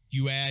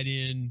 you add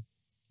in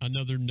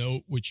another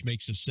note, which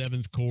makes a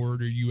seventh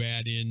chord, or you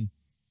add in,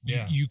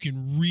 you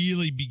can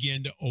really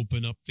begin to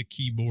open up the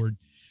keyboard.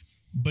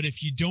 But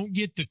if you don't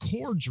get the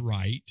chords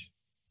right,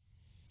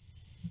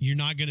 you're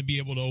not going to be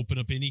able to open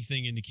up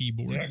anything in the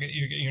keyboard.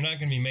 You're not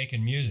going to be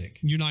making music.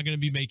 You're not going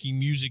to be making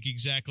music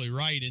exactly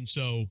right. And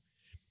so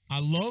I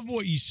love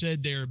what you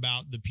said there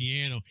about the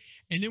piano.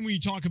 And then when you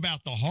talk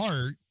about the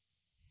heart,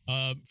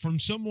 from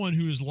someone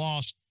who has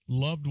lost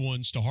loved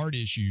ones to heart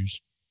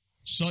issues,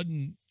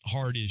 sudden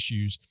heart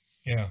issues,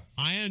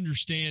 I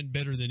understand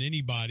better than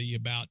anybody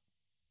about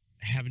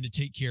having to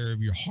take care of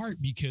your heart,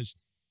 because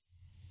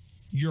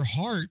your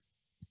heart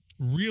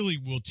really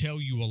will tell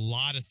you a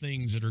lot of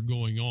things that are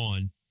going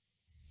on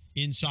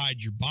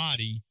inside your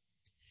body.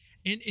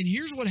 And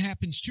here's what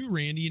happens too,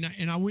 Randy,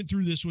 and I went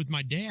through this with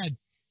my dad.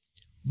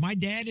 My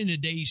dad in a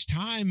day's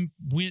time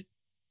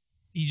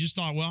he just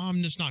thought, well,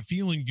 I'm just not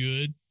feeling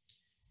good.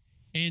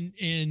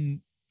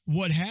 And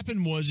what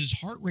happened was his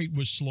heart rate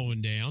was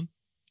slowing down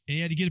and he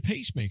had to get a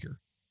pacemaker.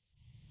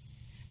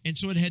 And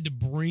so it had to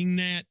bring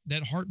that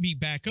heartbeat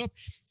back up.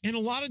 And a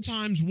lot of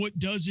times what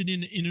does it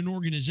in an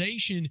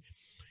organization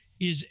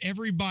is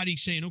everybody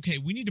saying, okay,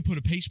 we need to put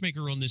a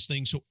pacemaker on this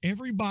thing so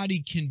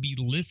everybody can be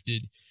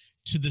lifted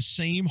to the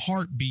same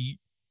heartbeat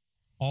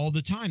all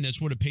the time.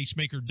 That's what a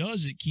pacemaker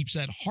does. It keeps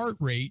that heart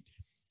rate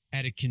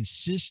at a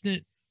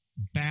consistent,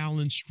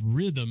 balanced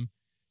rhythm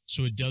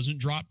so it doesn't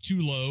drop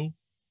too low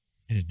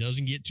and it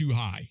doesn't get too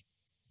high.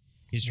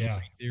 It's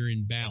right there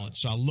in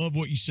balance. So I love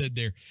what you said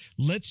there.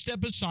 Let's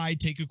step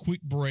aside, take a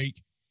quick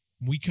break.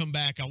 When we come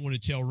back, I want to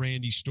tell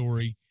Randy's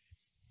story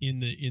in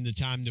the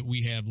time that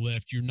we have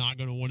left. You're not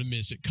going to want to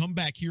miss it. Come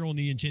back here on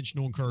the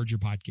Intentional Encourager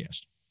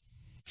podcast.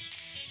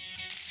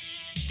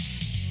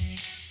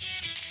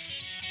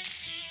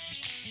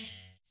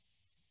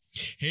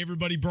 Hey,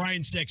 everybody,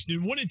 Brian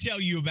Sexton. Want to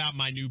tell you about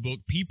my new book,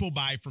 People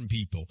Buy From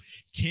People,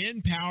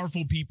 10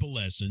 Powerful People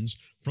Lessons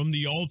from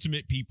the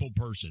Ultimate People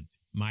Person,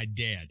 my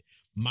dad.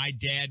 My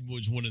dad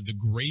was one of the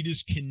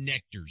greatest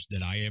connectors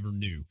that I ever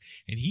knew,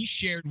 and he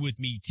shared with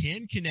me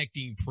 10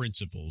 connecting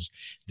principles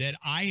that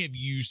I have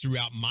used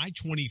throughout my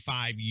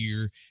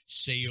 25-year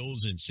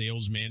sales and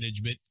sales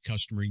management,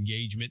 customer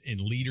engagement, and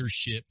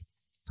leadership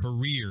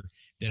career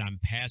that I'm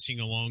passing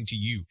along to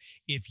you.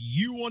 If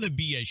you want to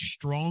be a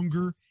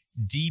stronger,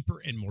 deeper,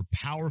 and more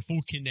powerful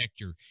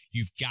connector,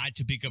 you've got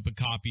to pick up a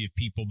copy of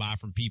People Buy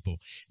From People.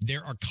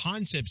 There are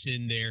concepts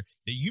in there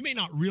that you may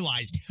not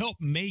realize help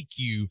make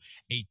you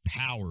a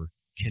power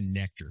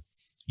connector.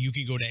 You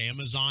can go to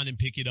Amazon and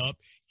pick it up,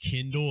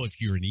 Kindle if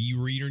you're an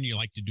e-reader and you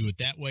like to do it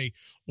that way,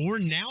 or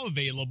now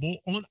available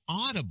on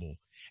Audible.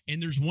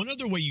 And there's one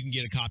other way you can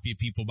get a copy of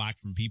People Buy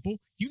From People.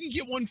 You can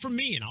get one from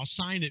me and I'll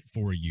sign it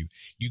for you.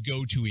 You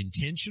go to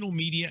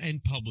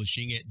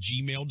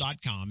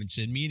intentionalmediaandpublishing@gmail.com and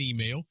send me an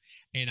email,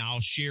 and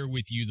I'll share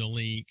with you the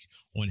link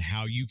on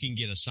how you can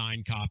get a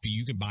signed copy.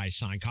 You can buy a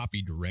signed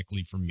copy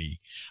directly from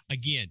me.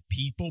 Again,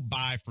 People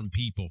Buy From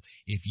People.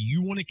 If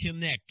you want to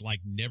connect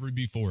like never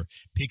before,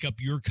 pick up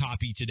your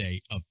copy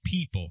today of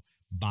People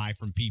Buy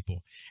From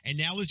People. And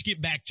now let's get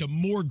back to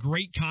more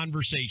great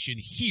conversation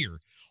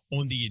here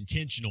on the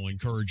Intentional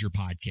Encourager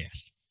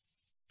podcast.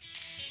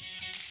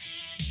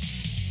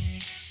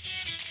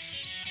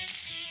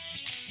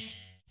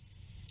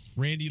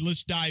 Randy,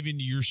 let's dive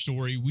into your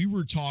story. We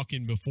were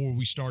talking before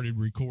we started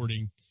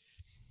recording.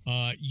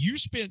 You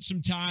spent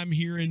some time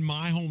here in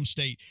my home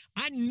state.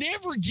 I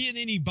never get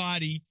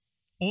anybody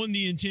on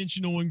the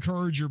Intentional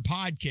Encourager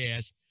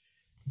podcast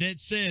that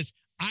says,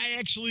 I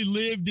actually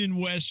lived in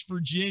West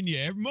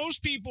Virginia.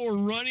 Most people are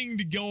running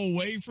to go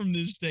away from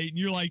this state, and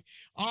you're like,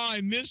 oh,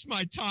 I missed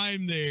my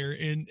time there.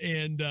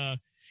 And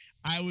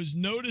I was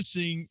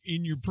noticing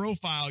in your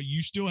profile,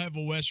 you still have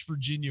a West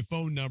Virginia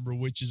phone number,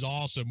 which is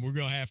awesome. We're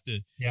going to have to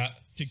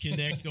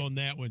connect on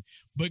that one.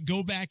 But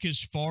go back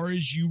as far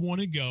as you want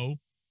to go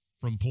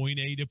from point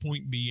A to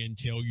point B and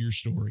tell your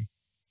story.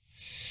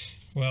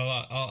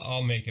 Well,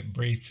 I'll make it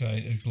brief.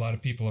 A lot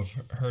of people have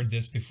heard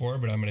this before,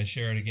 but I'm going to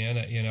share it again.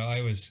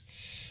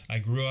 I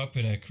grew up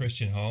in a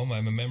Christian home.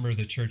 I'm a member of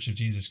the Church of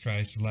Jesus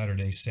Christ of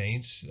Latter-day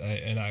Saints,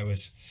 and I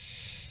was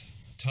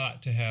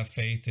taught to have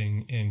faith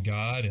in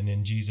God and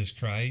in Jesus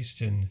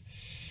Christ.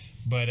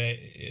 But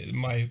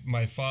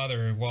my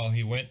father, while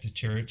he went to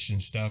church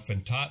and stuff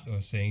and taught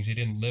those things, he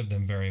didn't live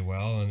them very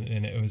well,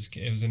 and it was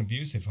an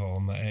abusive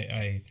home.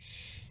 I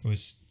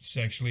was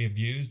sexually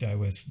abused. I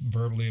was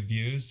verbally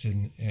abused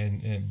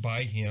and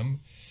by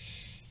him.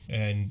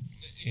 And,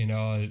 and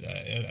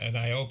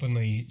I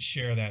openly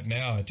share that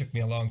now. It took me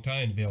a long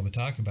time to be able to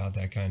talk about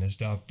that kind of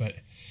stuff. But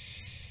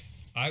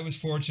I was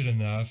fortunate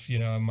enough,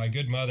 my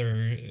good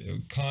mother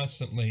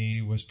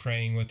constantly was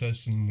praying with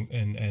us,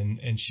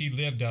 and she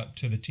lived up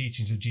to the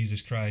teachings of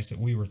Jesus Christ that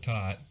we were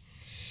taught.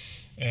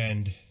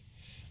 And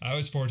I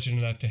was fortunate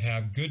enough to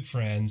have good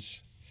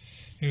friends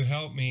who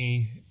helped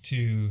me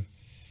to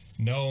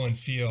know and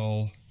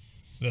feel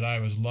that I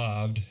was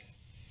loved.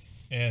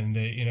 And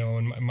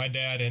when my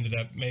dad ended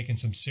up making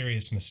some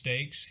serious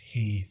mistakes,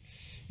 he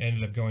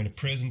ended up going to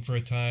prison for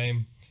a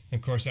time,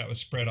 of course, that was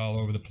spread all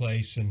over the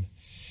place, and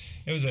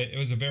it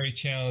was a very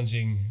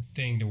challenging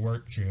thing to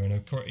work through. And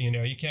of course,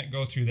 you can't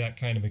go through that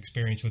kind of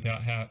experience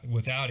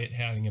without it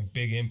having a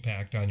big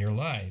impact on your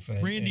life.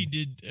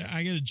 Randy,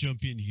 I got to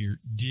jump in here?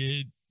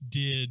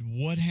 Did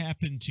what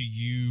happened to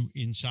you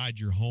inside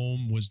your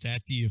home, was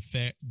that the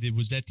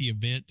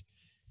event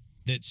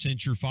that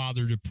sent your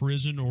father to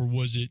prison, or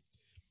was it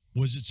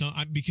some,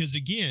 because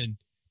again,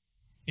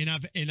 and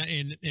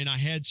I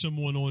had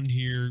someone on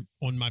here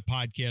on my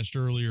podcast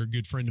earlier, a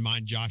good friend of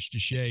mine, Josh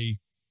Deshay,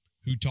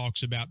 who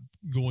talks about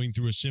going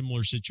through a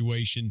similar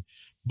situation,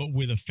 but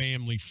with a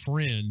family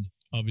friend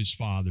of his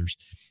father's.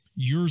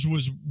 Yours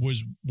was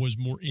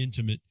more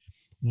intimate.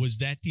 Was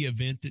that the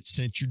event that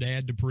sent your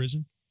dad to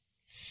prison?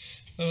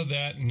 Oh,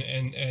 that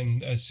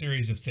and a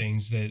series of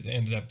things that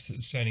ended up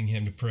sending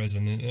him to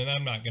prison. And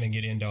I'm not going to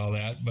get into all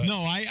that. But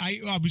no,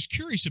 I was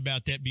curious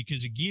about that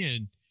because,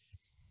 again,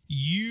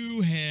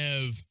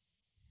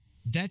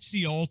 that's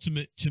the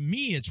ultimate, to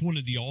me, it's one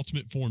of the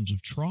ultimate forms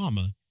of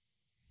trauma.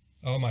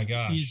 Oh my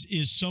gosh.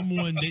 Is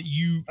someone that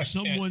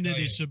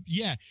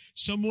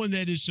someone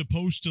that is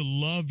supposed to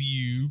love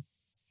you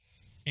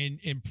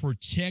and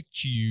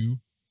protect you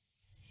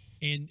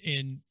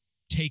and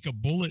take a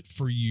bullet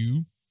for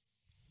you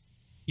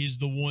is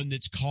the one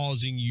that's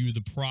causing you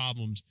the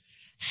problems.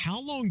 How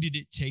long did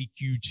it take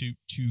you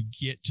to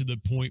get to the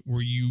point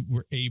where you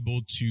were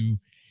able to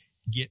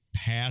get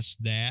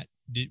past that?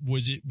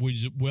 Was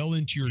it well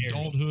into your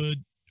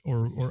adulthood,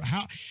 or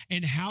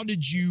how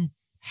did you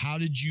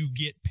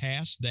get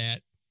past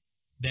that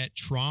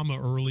trauma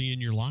early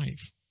in your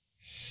life?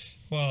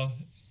 Well,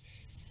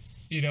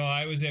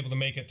 I was able to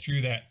make it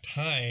through that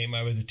time.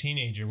 I was a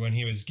teenager when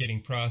he was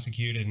getting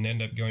prosecuted and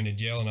ended up going to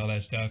jail and all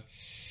that stuff.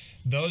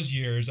 Those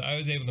years, I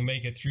was able to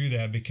make it through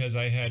that because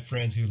I had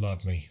friends who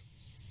loved me.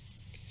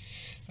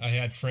 I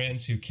had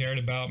friends who cared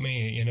about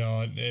me,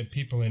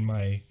 people in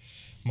my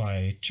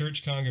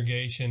church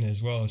congregation,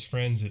 as well as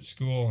friends at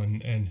school,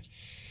 and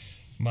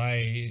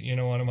my,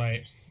 one of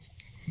my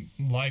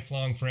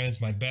lifelong friends,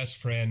 one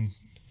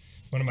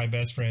of my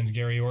best friends,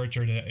 Gary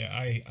Orchard.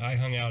 I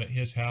hung out at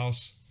his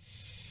house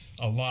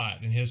a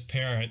lot, and his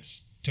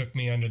parents took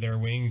me under their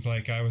wings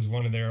like I was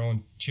one of their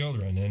own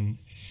children. And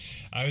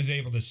I was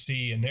able to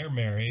see in their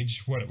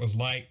marriage what it was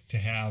like to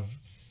have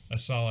a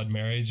solid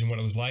marriage and what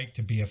it was like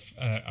to be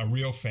a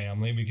real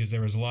family, because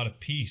there was a lot of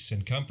peace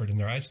and comfort in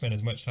there. I spent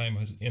as much time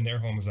in their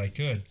home as I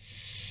could.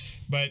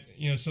 But,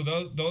 so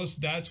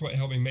that's what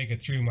helped me make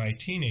it through my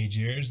teenage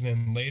years. And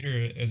then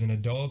later as an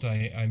adult,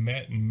 I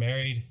met and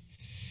married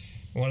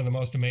one of the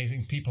most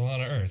amazing people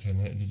on earth.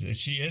 And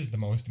she is the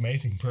most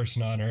amazing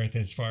person on earth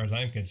as far as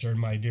I'm concerned,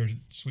 my dear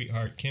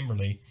sweetheart,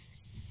 Kimberly.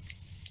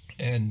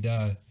 And,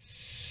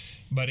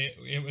 but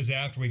it was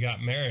after we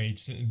got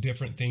married,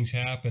 different things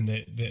happened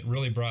that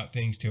really brought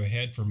things to a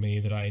head for me,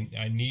 that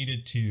I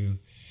needed to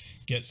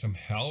get some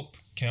help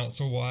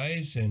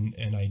counsel-wise, and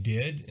I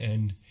did.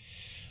 And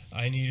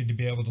I needed to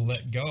be able to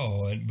let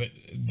go. But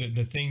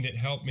the thing that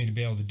helped me to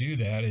be able to do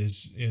that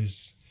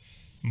is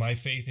my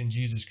faith in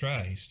Jesus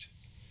Christ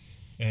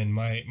and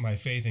my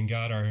faith in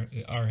God,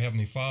 our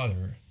Heavenly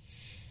Father.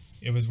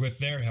 It was with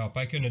their help.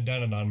 I couldn't have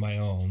done it on my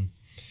own,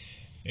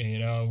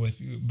 with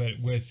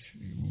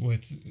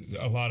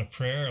a lot of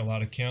prayer, a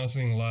lot of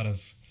counseling, a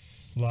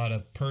lot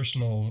of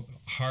personal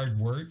hard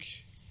work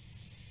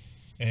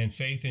and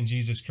faith in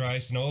Jesus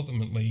Christ, and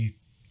ultimately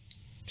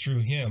through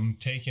Him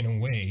taking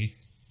away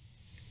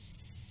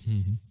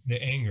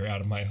the anger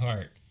out of my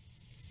heart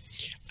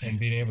and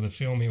being able to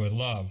fill me with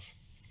love.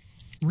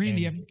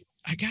 Randy,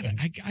 I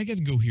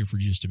gotta go here for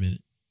just a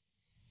minute.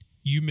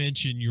 You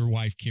mentioned your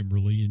wife,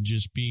 Kimberly, and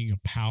just being a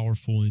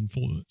powerful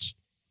influence.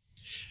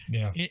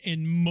 Yeah.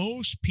 And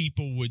most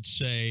people would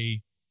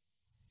say,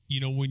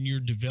 when you're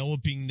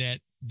developing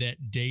that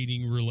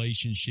dating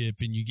relationship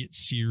and you get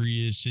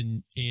serious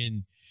and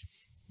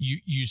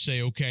you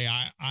say, okay,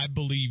 I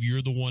believe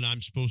you're the one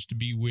I'm supposed to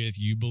be with.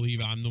 You believe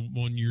I'm the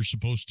one you're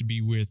supposed to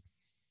be with.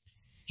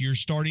 You're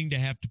starting to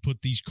have to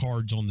put these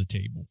cards on the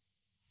table.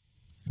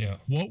 Yeah.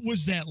 What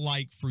was that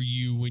like for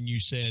you when you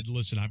said,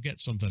 listen, I've got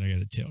something I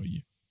got to tell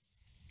you,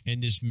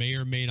 and this may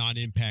or may not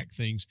impact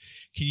things?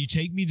 Can you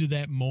take me to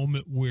that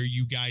moment where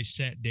you guys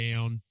sat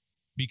down?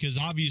 Because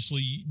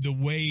obviously the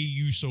way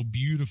you so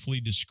beautifully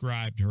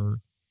described her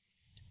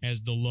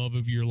as the love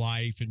of your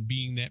life and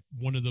being that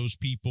one of those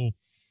people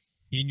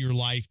in your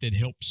life that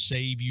helped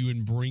save you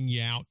and bring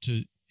you out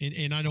to,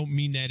 and I don't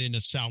mean that in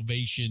a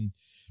salvation,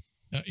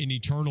 an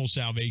eternal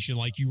salvation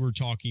like you were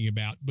talking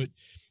about, but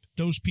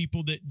those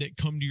people that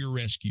come to your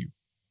rescue.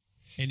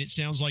 And it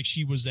sounds like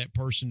she was that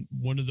person,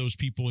 one of those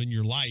people in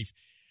your life.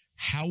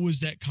 How was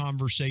that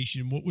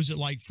conversation? What was it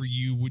like for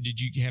you? Did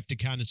you have to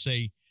kind of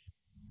say,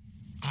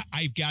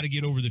 I've got to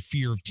get over the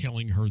fear of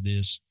telling her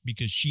this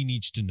because she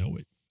needs to know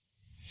it?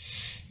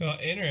 Well,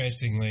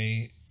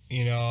 interestingly,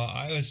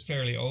 I was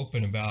fairly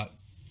open about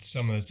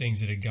some of the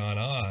things that had gone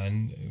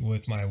on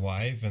with my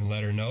wife and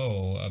let her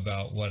know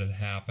about what had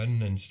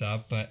happened and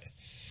stuff. But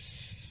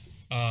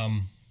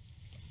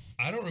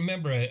I don't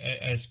remember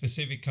a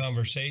specific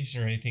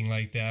conversation or anything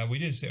like that. We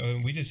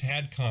just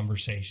had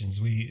conversations,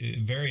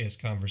 various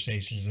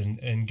conversations,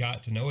 and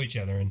got to know each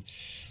other. And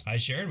I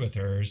shared with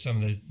her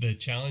some of the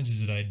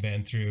challenges that I'd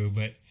been through.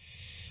 But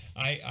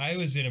I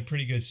was in a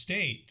pretty good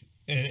state,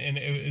 and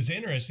it was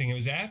interesting. It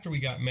was after we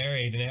got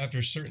married, and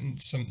after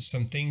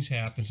some things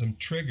happened, some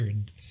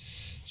triggered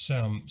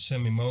some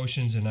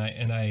emotions, and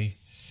I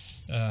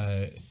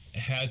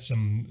had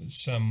some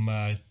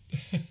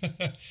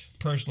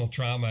personal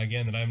trauma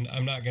again that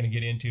I'm not going to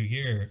get into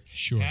here.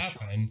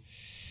 Happen.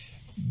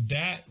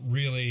 That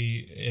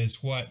really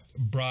is what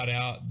brought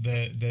out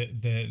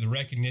the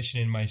recognition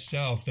in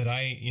myself that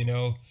I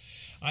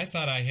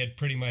thought I had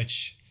pretty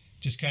much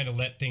just kind of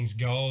let things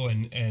go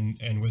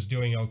and was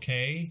doing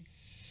okay.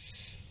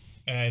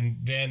 And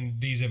then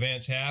these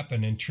events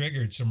happened and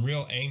triggered some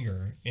real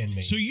anger in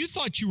me. So you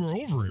thought you were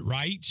over it,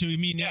 right? So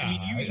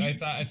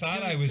I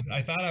thought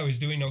I was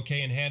doing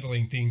okay and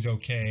handling things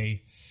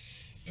okay,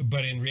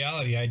 but in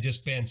reality, I'd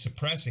just been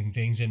suppressing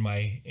things in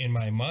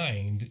my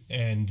mind,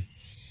 and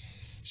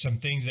some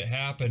things that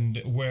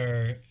happened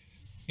where,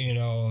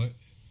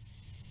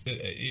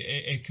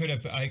 it could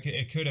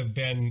have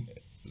been.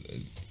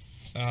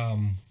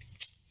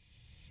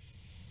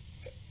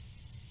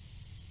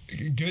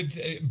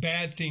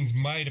 Bad things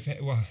might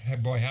have. Well,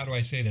 boy, how do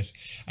I say this?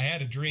 I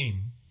had a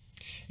dream,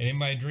 and in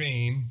my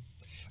dream,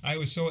 I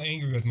was so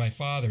angry with my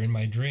father. In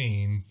my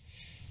dream,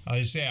 I'll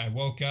just say I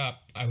woke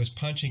up. I was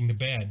punching the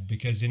bed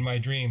because in my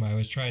dream I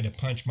was trying to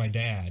punch my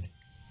dad,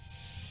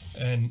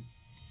 and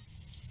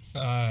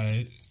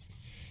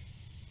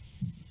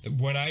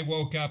when I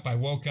woke up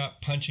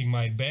punching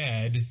my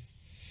bed,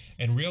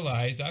 and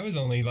realized I was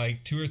only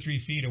like 2 or 3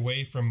 feet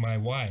away from my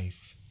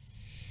wife.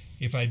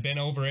 If I'd been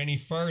over any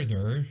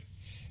further,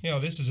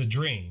 this is a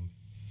dream.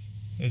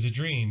 It's a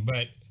dream,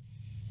 but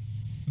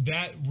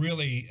that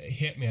really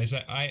hit me. I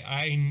said,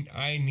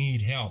 I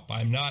need help.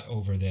 I'm not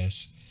over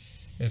this.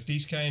 If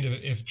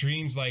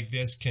dreams like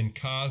this can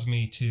cause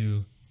me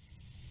to,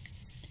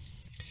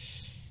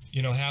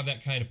 have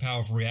that kind of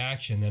powerful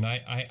reaction, then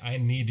I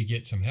need to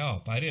get some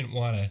help. I didn't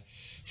want to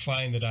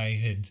find that I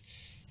had,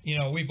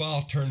 we've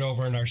all turned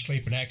over in our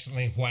sleep and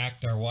accidentally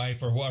whacked our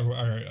wife or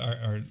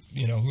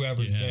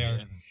whoever's there.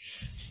 Yeah.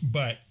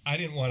 But I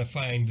didn't want to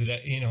find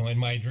that, in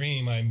my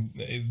dream,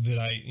 that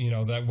I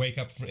wake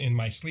up in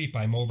my sleep,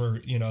 I'm over,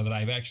 that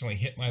I've actually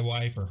hit my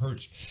wife or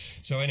hurts.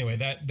 So anyway,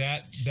 that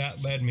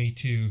led me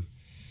to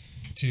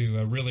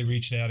really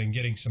reaching out and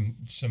getting some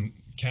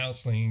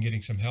counseling and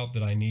getting some help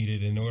that I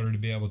needed in order to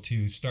be able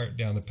to start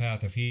down the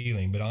path of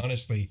healing. But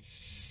honestly,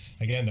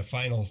 again, the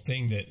final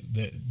thing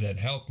that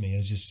helped me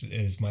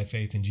is my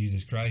faith in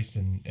Jesus Christ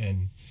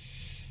and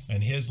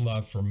his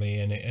love for me,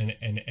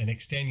 and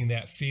extending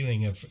that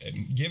feeling of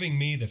giving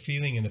me the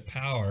feeling and the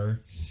power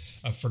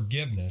of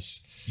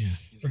forgiveness. Yeah.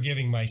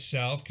 Forgiving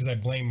myself, because I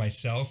blame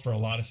myself for a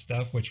lot of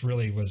stuff, which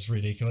really was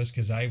ridiculous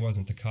because I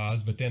wasn't the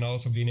cause, but then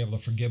also being able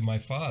to forgive my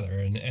father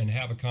and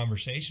have a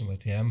conversation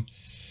with him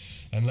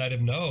and let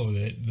him know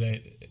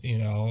that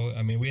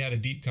we had a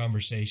deep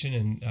conversation,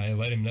 and I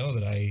let him know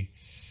that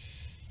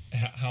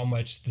how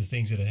much the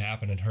things that had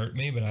happened had hurt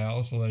me, but I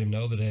also let him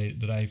know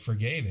that I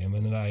forgave him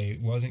and that I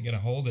wasn't going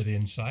to hold it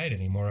inside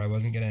anymore. I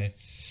wasn't going to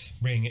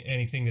bring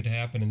anything that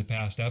happened in the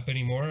past up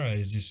anymore. I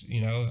was just,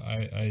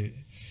 I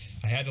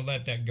had to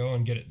let that go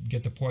and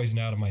get the poison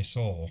out of my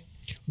soul.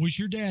 Was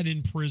your dad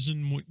in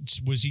prison?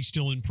 Was he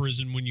still in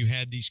prison when you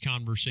had these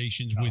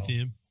conversations with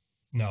him?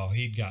 No,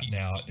 he'd gotten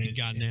out. He'd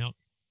gotten out.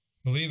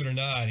 Believe it or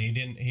not, he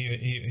didn't.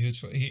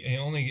 He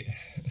only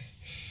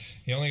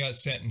got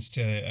sentenced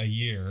to a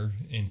year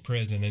in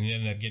prison, and he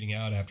ended up getting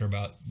out after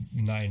about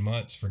 9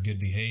 months for good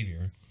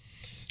behavior.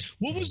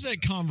 What was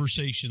that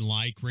conversation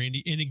like,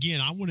 Randy? And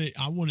again, I want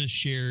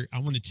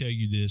to tell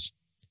you this.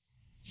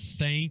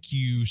 Thank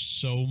you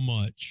so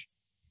much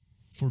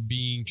for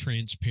being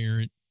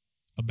transparent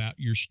about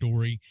your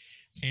story.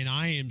 And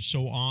I am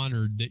so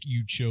honored that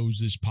you chose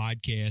this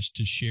podcast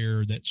to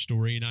share that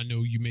story. And I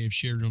know you may have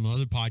shared it on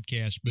other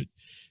podcasts, but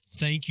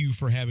thank you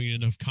for having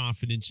enough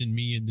confidence in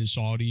me and this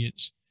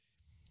audience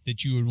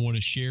that you would want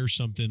to share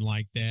something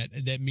like that.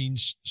 That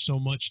means so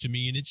much to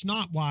me. And it's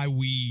not why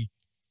we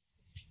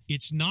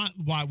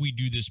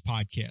do this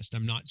podcast.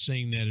 I'm not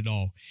saying that at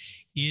all.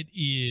 It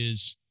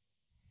is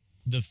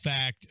the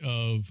fact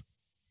of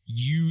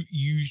you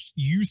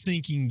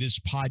thinking this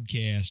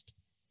podcast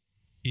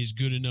is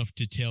good enough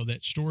to tell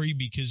that story,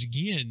 because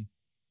again,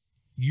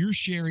 you're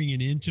sharing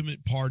an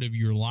intimate part of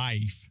your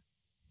life,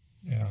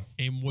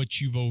 and what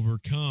you've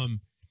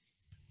overcome.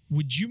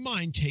 Would you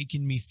mind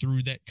taking me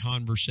through that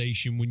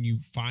conversation when you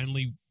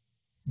finally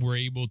were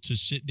able to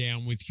sit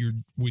down with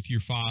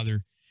your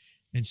father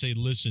and say,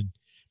 listen,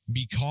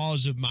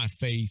 because of my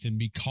faith and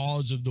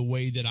because of the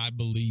way that I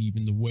believe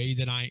and the way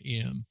that I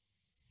am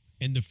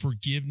and the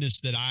forgiveness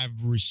that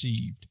I've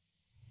received,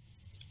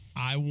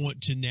 I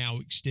want to now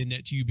extend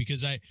that to you,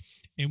 because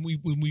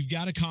we've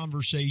got a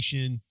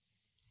conversation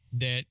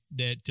that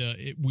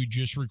we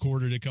just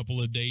recorded a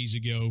couple of days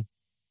ago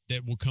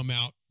that will come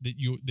out, that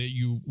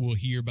you will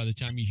hear by the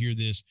time you hear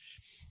this.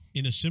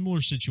 in a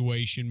similar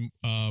situation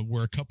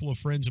where a couple of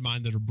friends of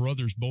mine that are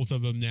brothers, both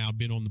of them now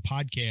been on the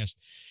podcast,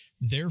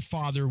 their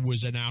father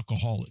was an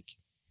alcoholic,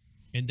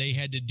 and they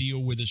had to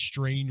deal with a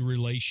strained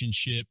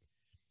relationship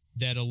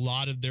that a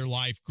lot of their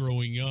life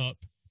growing up,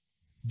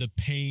 the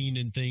pain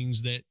and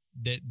things that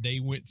they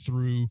went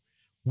through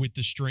with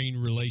the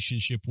strained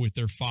relationship with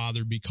their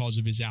father because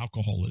of his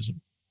alcoholism.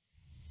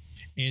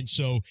 And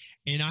so,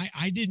 and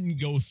I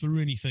didn't go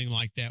through anything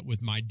like that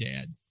with my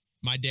dad.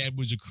 My dad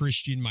was a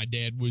Christian. My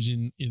dad was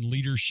in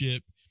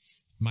leadership.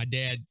 My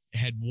dad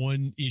had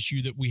one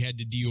issue that we had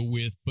to deal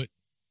with, but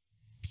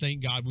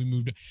thank God we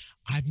moved.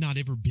 I've not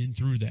ever been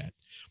through that.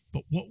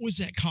 But what was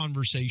that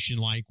conversation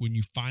like when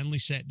you finally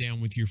sat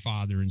down with your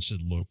father and said,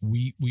 look,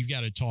 we've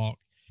got to talk,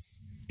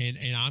 and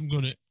I'm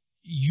going to,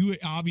 you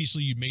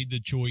obviously you made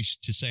the choice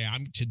to say,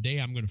 I'm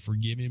going to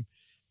forgive him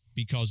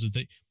because of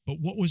the,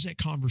 but what was that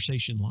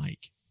conversation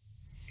like?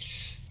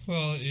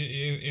 Well,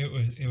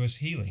 it was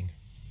healing.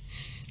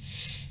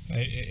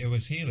 It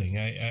was healing.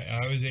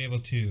 I was able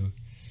to,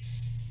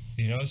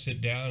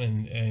 sit down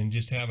and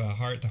just have a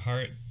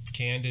heart-to-heart,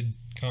 candid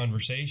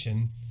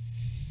conversation.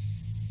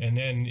 And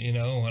then,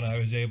 when I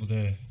was able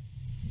to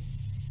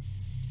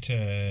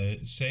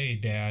say,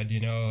 Dad,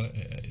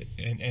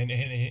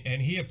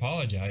 and he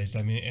apologized.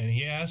 I mean, and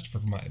he asked for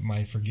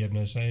my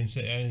forgiveness.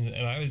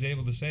 And I was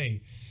able to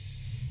say,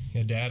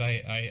 Dad,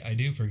 I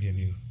do forgive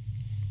you.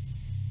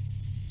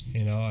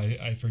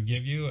 I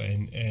forgive you,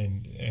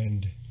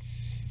 and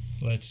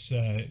let's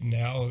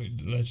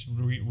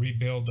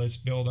rebuild. Let's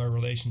build our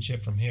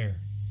relationship from here.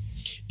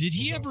 Did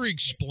he ever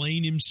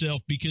explain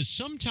himself? Because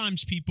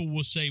sometimes people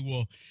will say,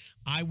 well,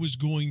 I was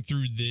going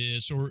through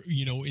this, or,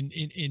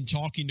 in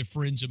talking to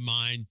friends of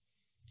mine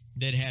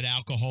that had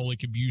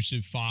alcoholic,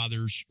 abusive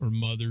fathers or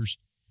mothers,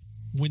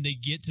 when they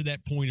get to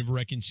that point of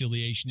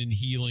reconciliation and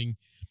healing,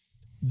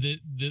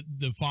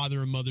 the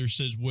father and mother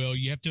says, well,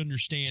 you have to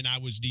understand I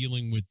was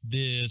dealing with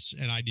this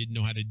and I didn't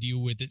know how to deal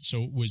with it.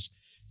 So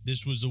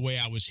this was the way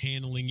I was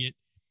handling it.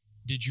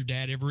 Did your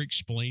dad ever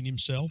explain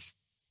himself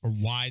or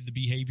why the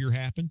behavior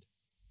happened?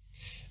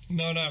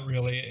 No, not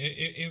really.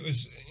 It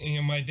was,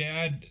 my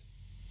dad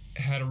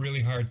had a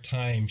really hard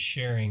time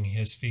sharing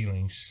his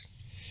feelings.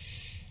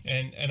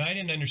 And I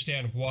didn't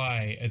understand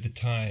why at the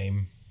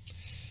time.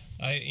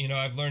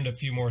 I've learned a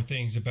few more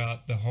things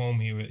about the home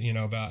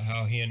about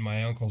how he and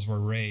my uncles were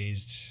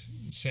raised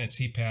since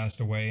he passed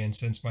away and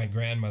since my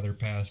grandmother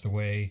passed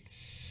away.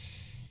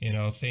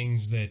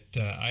 Things that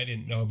I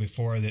didn't know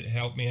before that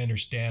helped me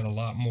understand a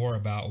lot more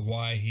about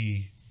why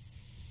he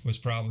was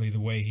probably the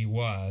way he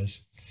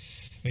was.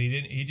 But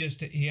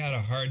he had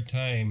a hard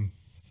time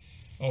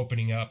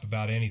opening up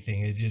about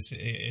anything. I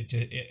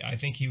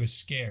think he was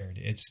scared.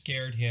 It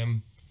scared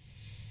him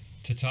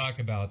to talk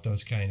about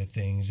those kind of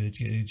things.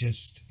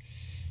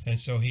 And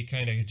so he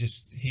kind of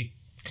he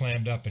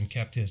clammed up and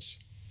kept his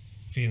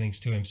feelings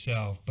to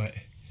himself. But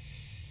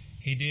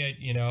he did,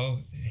 he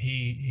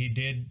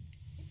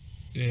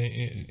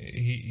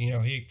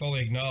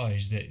fully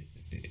acknowledged that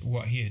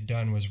what he had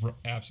done was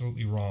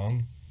absolutely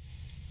wrong,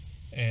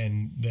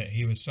 and that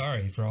he was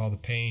sorry for all the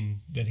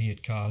pain that he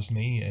had caused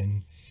me.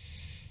 And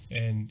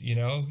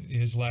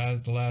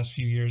the last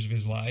few years of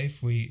his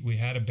life, we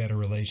had a better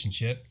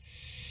relationship.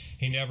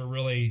 He never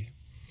really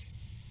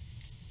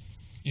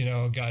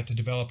got to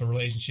develop a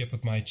relationship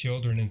with my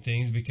children and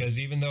things, because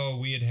even though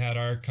we had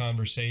our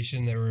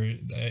conversation,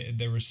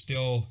 there was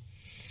still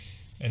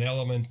an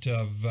element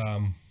of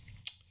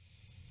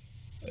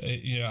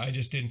I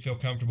just didn't feel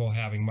comfortable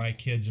having my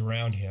kids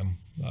around him.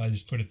 I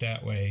just put it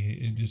that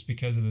way, just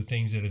because of the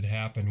things that had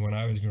happened when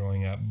I was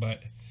growing up.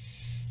 But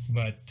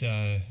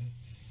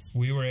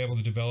we were able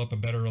to develop a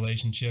better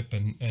relationship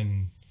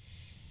and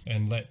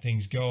let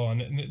things go.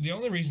 And the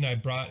only reason I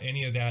brought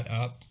any of that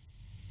up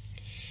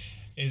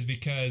is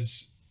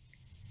because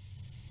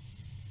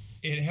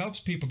it helps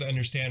people to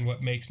understand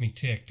what makes me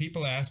tick.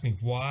 People ask me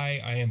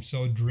why I am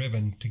so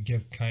driven to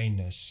give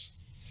kindness.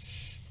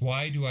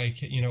 Why do I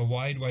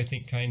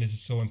think kindness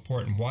is so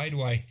important? Why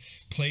do I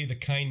play the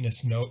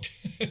kindness note?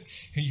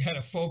 You got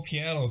a full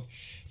piano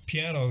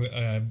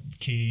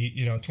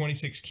key,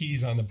 26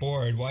 keys on the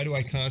board. Why do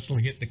I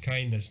constantly hit the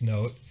kindness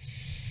note?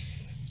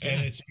 Yeah.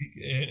 And it's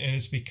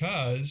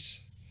because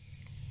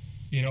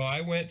I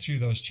went through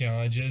those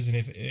challenges,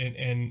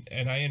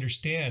 and I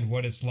understand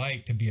what it's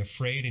like to be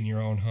afraid in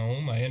your own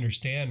home. I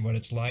understand what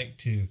it's like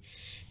to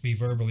be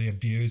verbally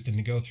abused and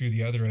to go through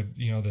the other,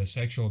 the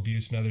sexual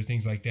abuse and other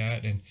things like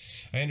that. And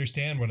I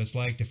understand what it's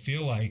like to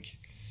feel like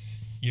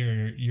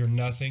you're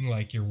nothing,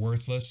 like you're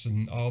worthless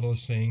and all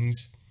those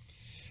things.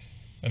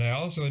 And I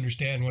also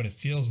understand what it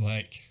feels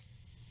like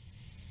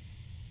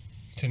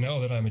to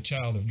know that I'm a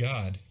child of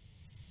God.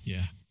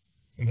 Yeah.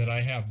 And that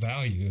I have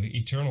value,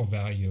 eternal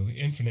value,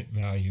 infinite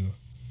value.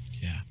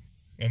 Yeah.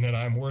 And that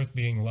I'm worth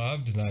being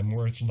loved and I'm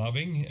worth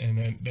loving.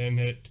 And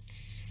then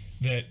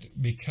that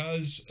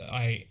because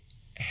I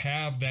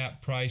have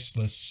that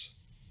priceless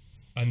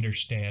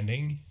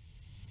understanding,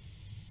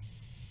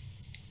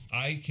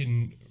 I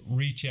can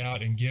reach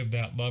out and give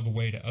that love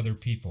away to other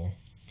people.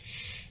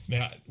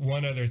 Now,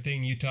 one other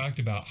thing you talked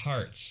about,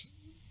 hearts.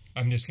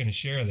 I'm just going to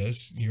share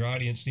this. Your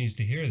audience needs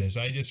to hear this.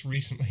 I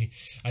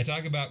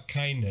talk about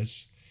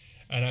kindness,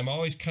 and I'm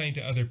always kind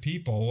to other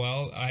people.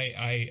 Well,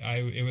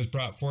 it was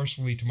brought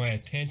forcefully to my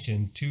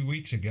attention 2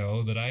 weeks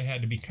ago that I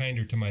had to be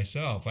kinder to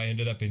myself. I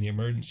ended up in the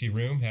emergency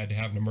room, had to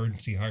have an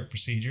emergency heart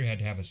procedure, had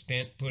to have a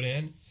stent put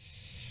in,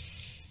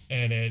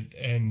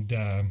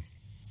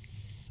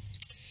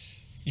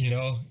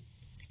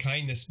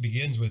 kindness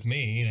begins with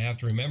me, and I have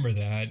to remember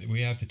that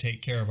we have to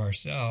take care of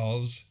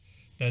ourselves.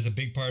 That's a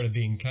big part of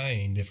being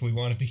kind if we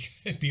want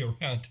to be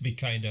around to be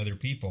kind to other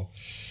people.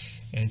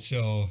 And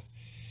so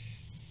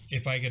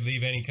if I could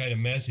leave any kind of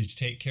message,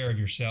 take care of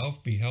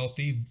yourself, be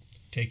healthy,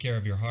 take care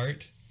of your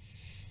heart,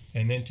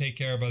 and then take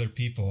care of other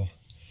people.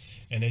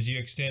 And as you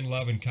extend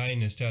love and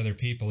kindness to other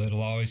people,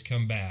 it'll always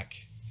come back.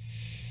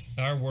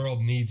 Our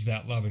world needs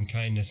that love and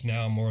kindness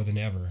now more than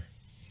ever.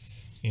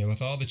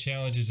 With all the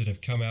challenges that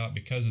have come out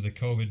because of the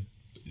COVID,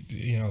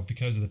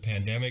 because of the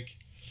pandemic,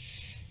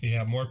 you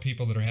have more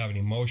people that are having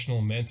emotional,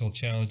 mental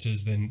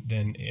challenges than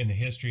in the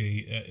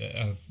history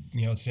of,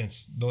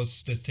 since those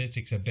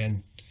statistics have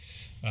been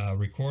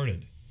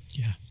recorded.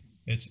 Yeah.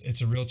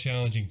 It's a real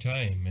challenging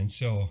time. And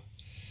so,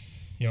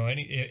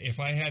 if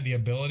I had the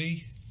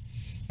ability,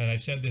 and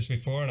I've said this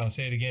before and I'll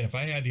say it again, if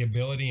I had the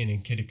ability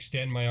and could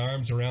extend my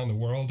arms around the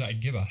world, I'd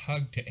give a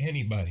hug to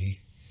anybody.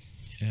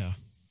 Yeah.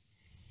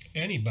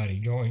 Anybody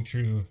going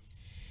through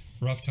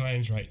rough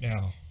times right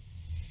now.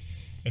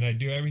 And I'd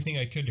do everything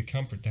I could to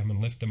comfort them and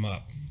lift them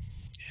up.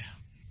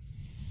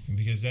 Yeah.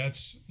 Because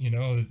that's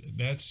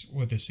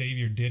what the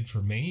Savior did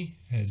for me,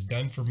 has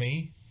done for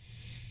me.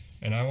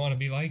 And I want to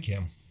be like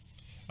him.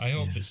 I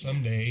hope that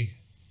someday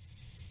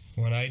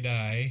when I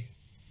die,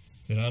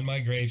 that on my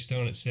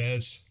gravestone it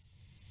says,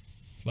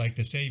 like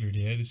the Savior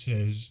did, it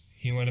says,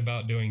 he went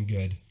about doing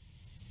good.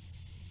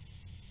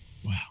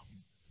 Wow.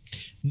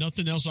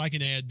 Nothing else I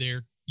can add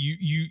there.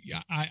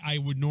 I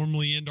would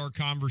normally end our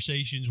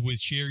conversations with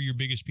share your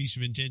biggest piece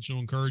of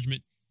intentional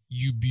encouragement.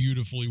 You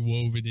beautifully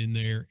wove it in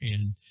there.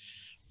 And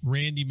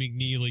Randy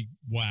McNeely,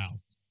 wow.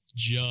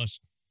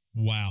 Just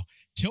wow.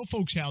 Tell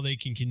folks how they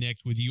can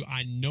connect with you.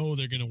 I know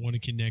they're going to want to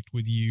connect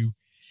with you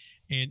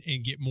and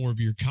get more of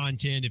your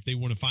content. If they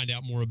want to find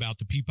out more about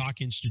the PEPOK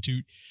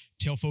Institute,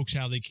 tell folks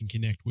how they can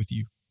connect with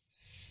you.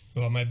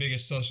 Well, my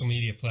biggest social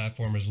media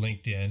platform is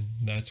LinkedIn.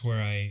 That's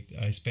where I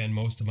spend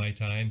most of my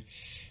time.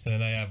 And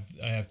then I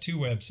have two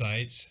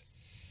websites.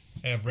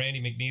 I have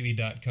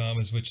randymcneely.com,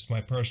 which is my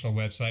personal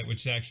website,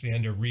 which is actually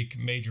under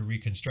major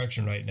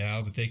reconstruction right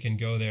now. But they can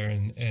go there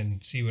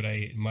and see what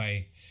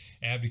my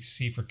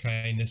advocacy for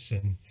kindness,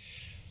 and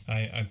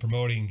I'm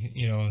promoting,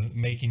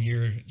 making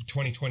year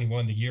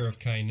 2021 the year of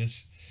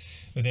kindness.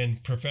 But then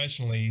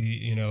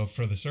professionally,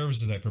 for the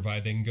services I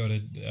provide, they can go to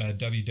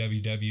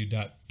www.PEPOK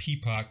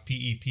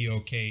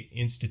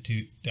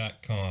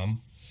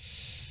institute.com.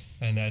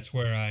 And that's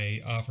where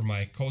I offer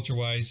my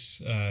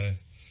culture-wise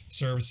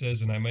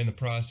services. And I'm in the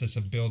process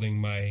of building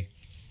my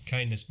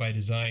Kindness by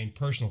Design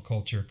personal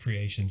culture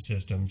creation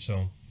system.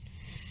 So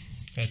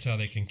that's how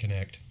they can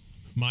connect.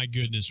 My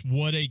goodness,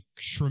 what a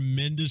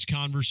tremendous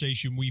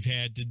conversation we've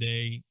had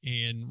today.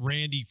 And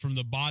Randy, from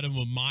the bottom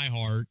of my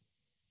heart,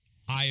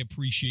 I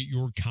appreciate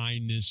your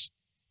kindness,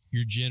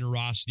 your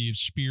generosity of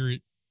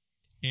spirit,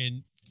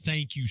 and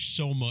thank you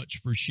so much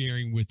for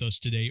sharing with us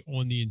today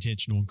on the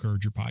Intentional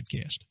Encourager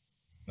podcast.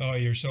 Oh,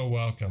 you're so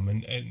welcome.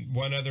 And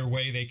one other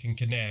way they can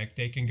connect,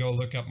 they can go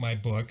look up my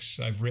books.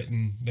 I've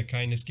written The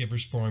Kindness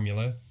Giver's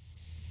Formula.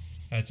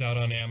 That's out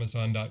on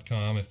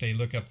Amazon.com. If they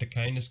look up The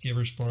Kindness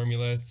Giver's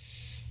Formula,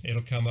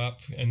 it'll come up.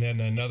 And then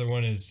another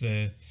one is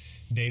the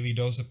Daily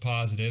Dose of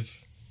Positive,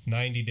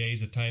 90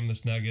 Days of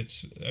Timeless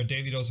Nuggets, a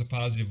Daily Dose of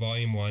Positive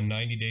Volume 1,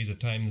 90 Days of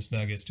Timeless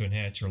Nuggets to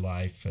Enhance Your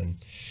Life.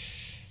 And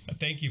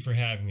thank you for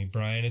having me,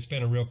 Brian. It's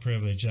been a real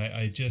privilege.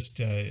 I just,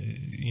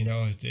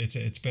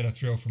 it's been a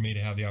thrill for me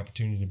to have the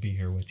opportunity to be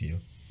here with you.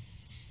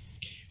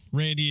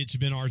 Randy, it's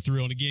been our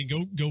thrill. And again,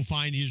 go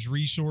find his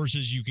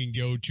resources. You can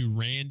go to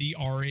Randy,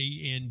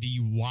 RANDY,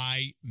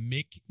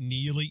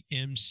 McNeely,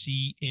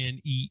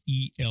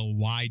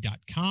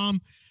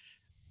 McNeely.com.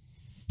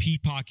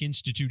 PEPOK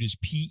Institute is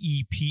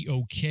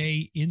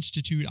PEPOK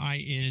Institute,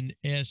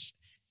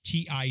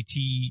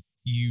 INSTITUTE.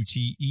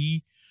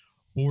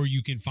 Or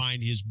you can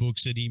find his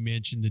books that he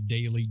mentioned, The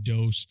Daily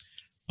Dose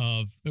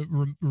of,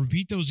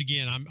 repeat those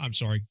again. I'm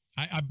sorry.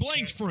 I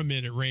blanked for a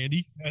minute,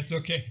 Randy. That's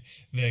okay.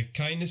 The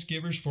Kindness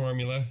Giver's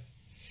Formula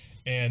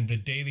and The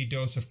Daily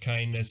Dose of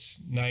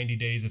Kindness, 90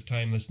 Days of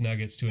Timeless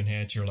Nuggets to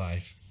Enhance Your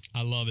Life.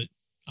 I love it.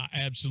 I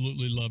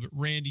absolutely love it.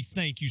 Randy,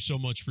 thank you so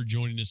much for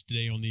joining us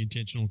today on the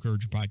Intentional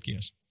Encourager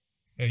podcast.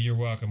 You're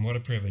welcome. What a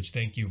privilege.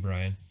 Thank you,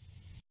 Brian.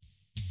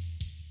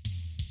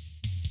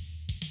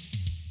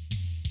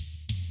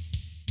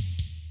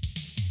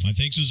 My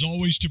thanks as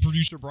always to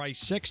producer Bryce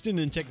Sexton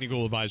and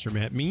technical advisor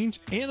Matt Means.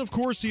 And of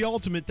course, the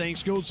ultimate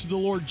thanks goes to the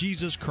Lord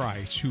Jesus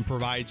Christ, who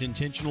provides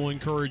intentional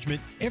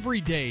encouragement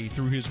every day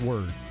through his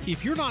word.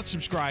 If you're not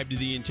subscribed to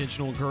the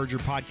Intentional Encourager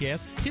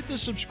podcast, hit the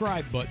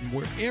subscribe button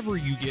wherever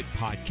you get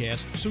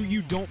podcasts so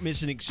you don't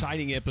miss an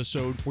exciting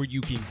episode where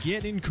you can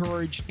get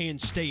encouraged and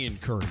stay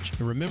encouraged.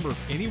 And remember,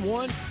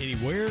 anyone,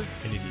 anywhere,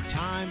 at any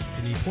time,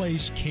 any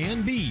place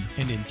can be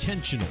an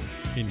intentional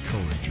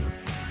encourager.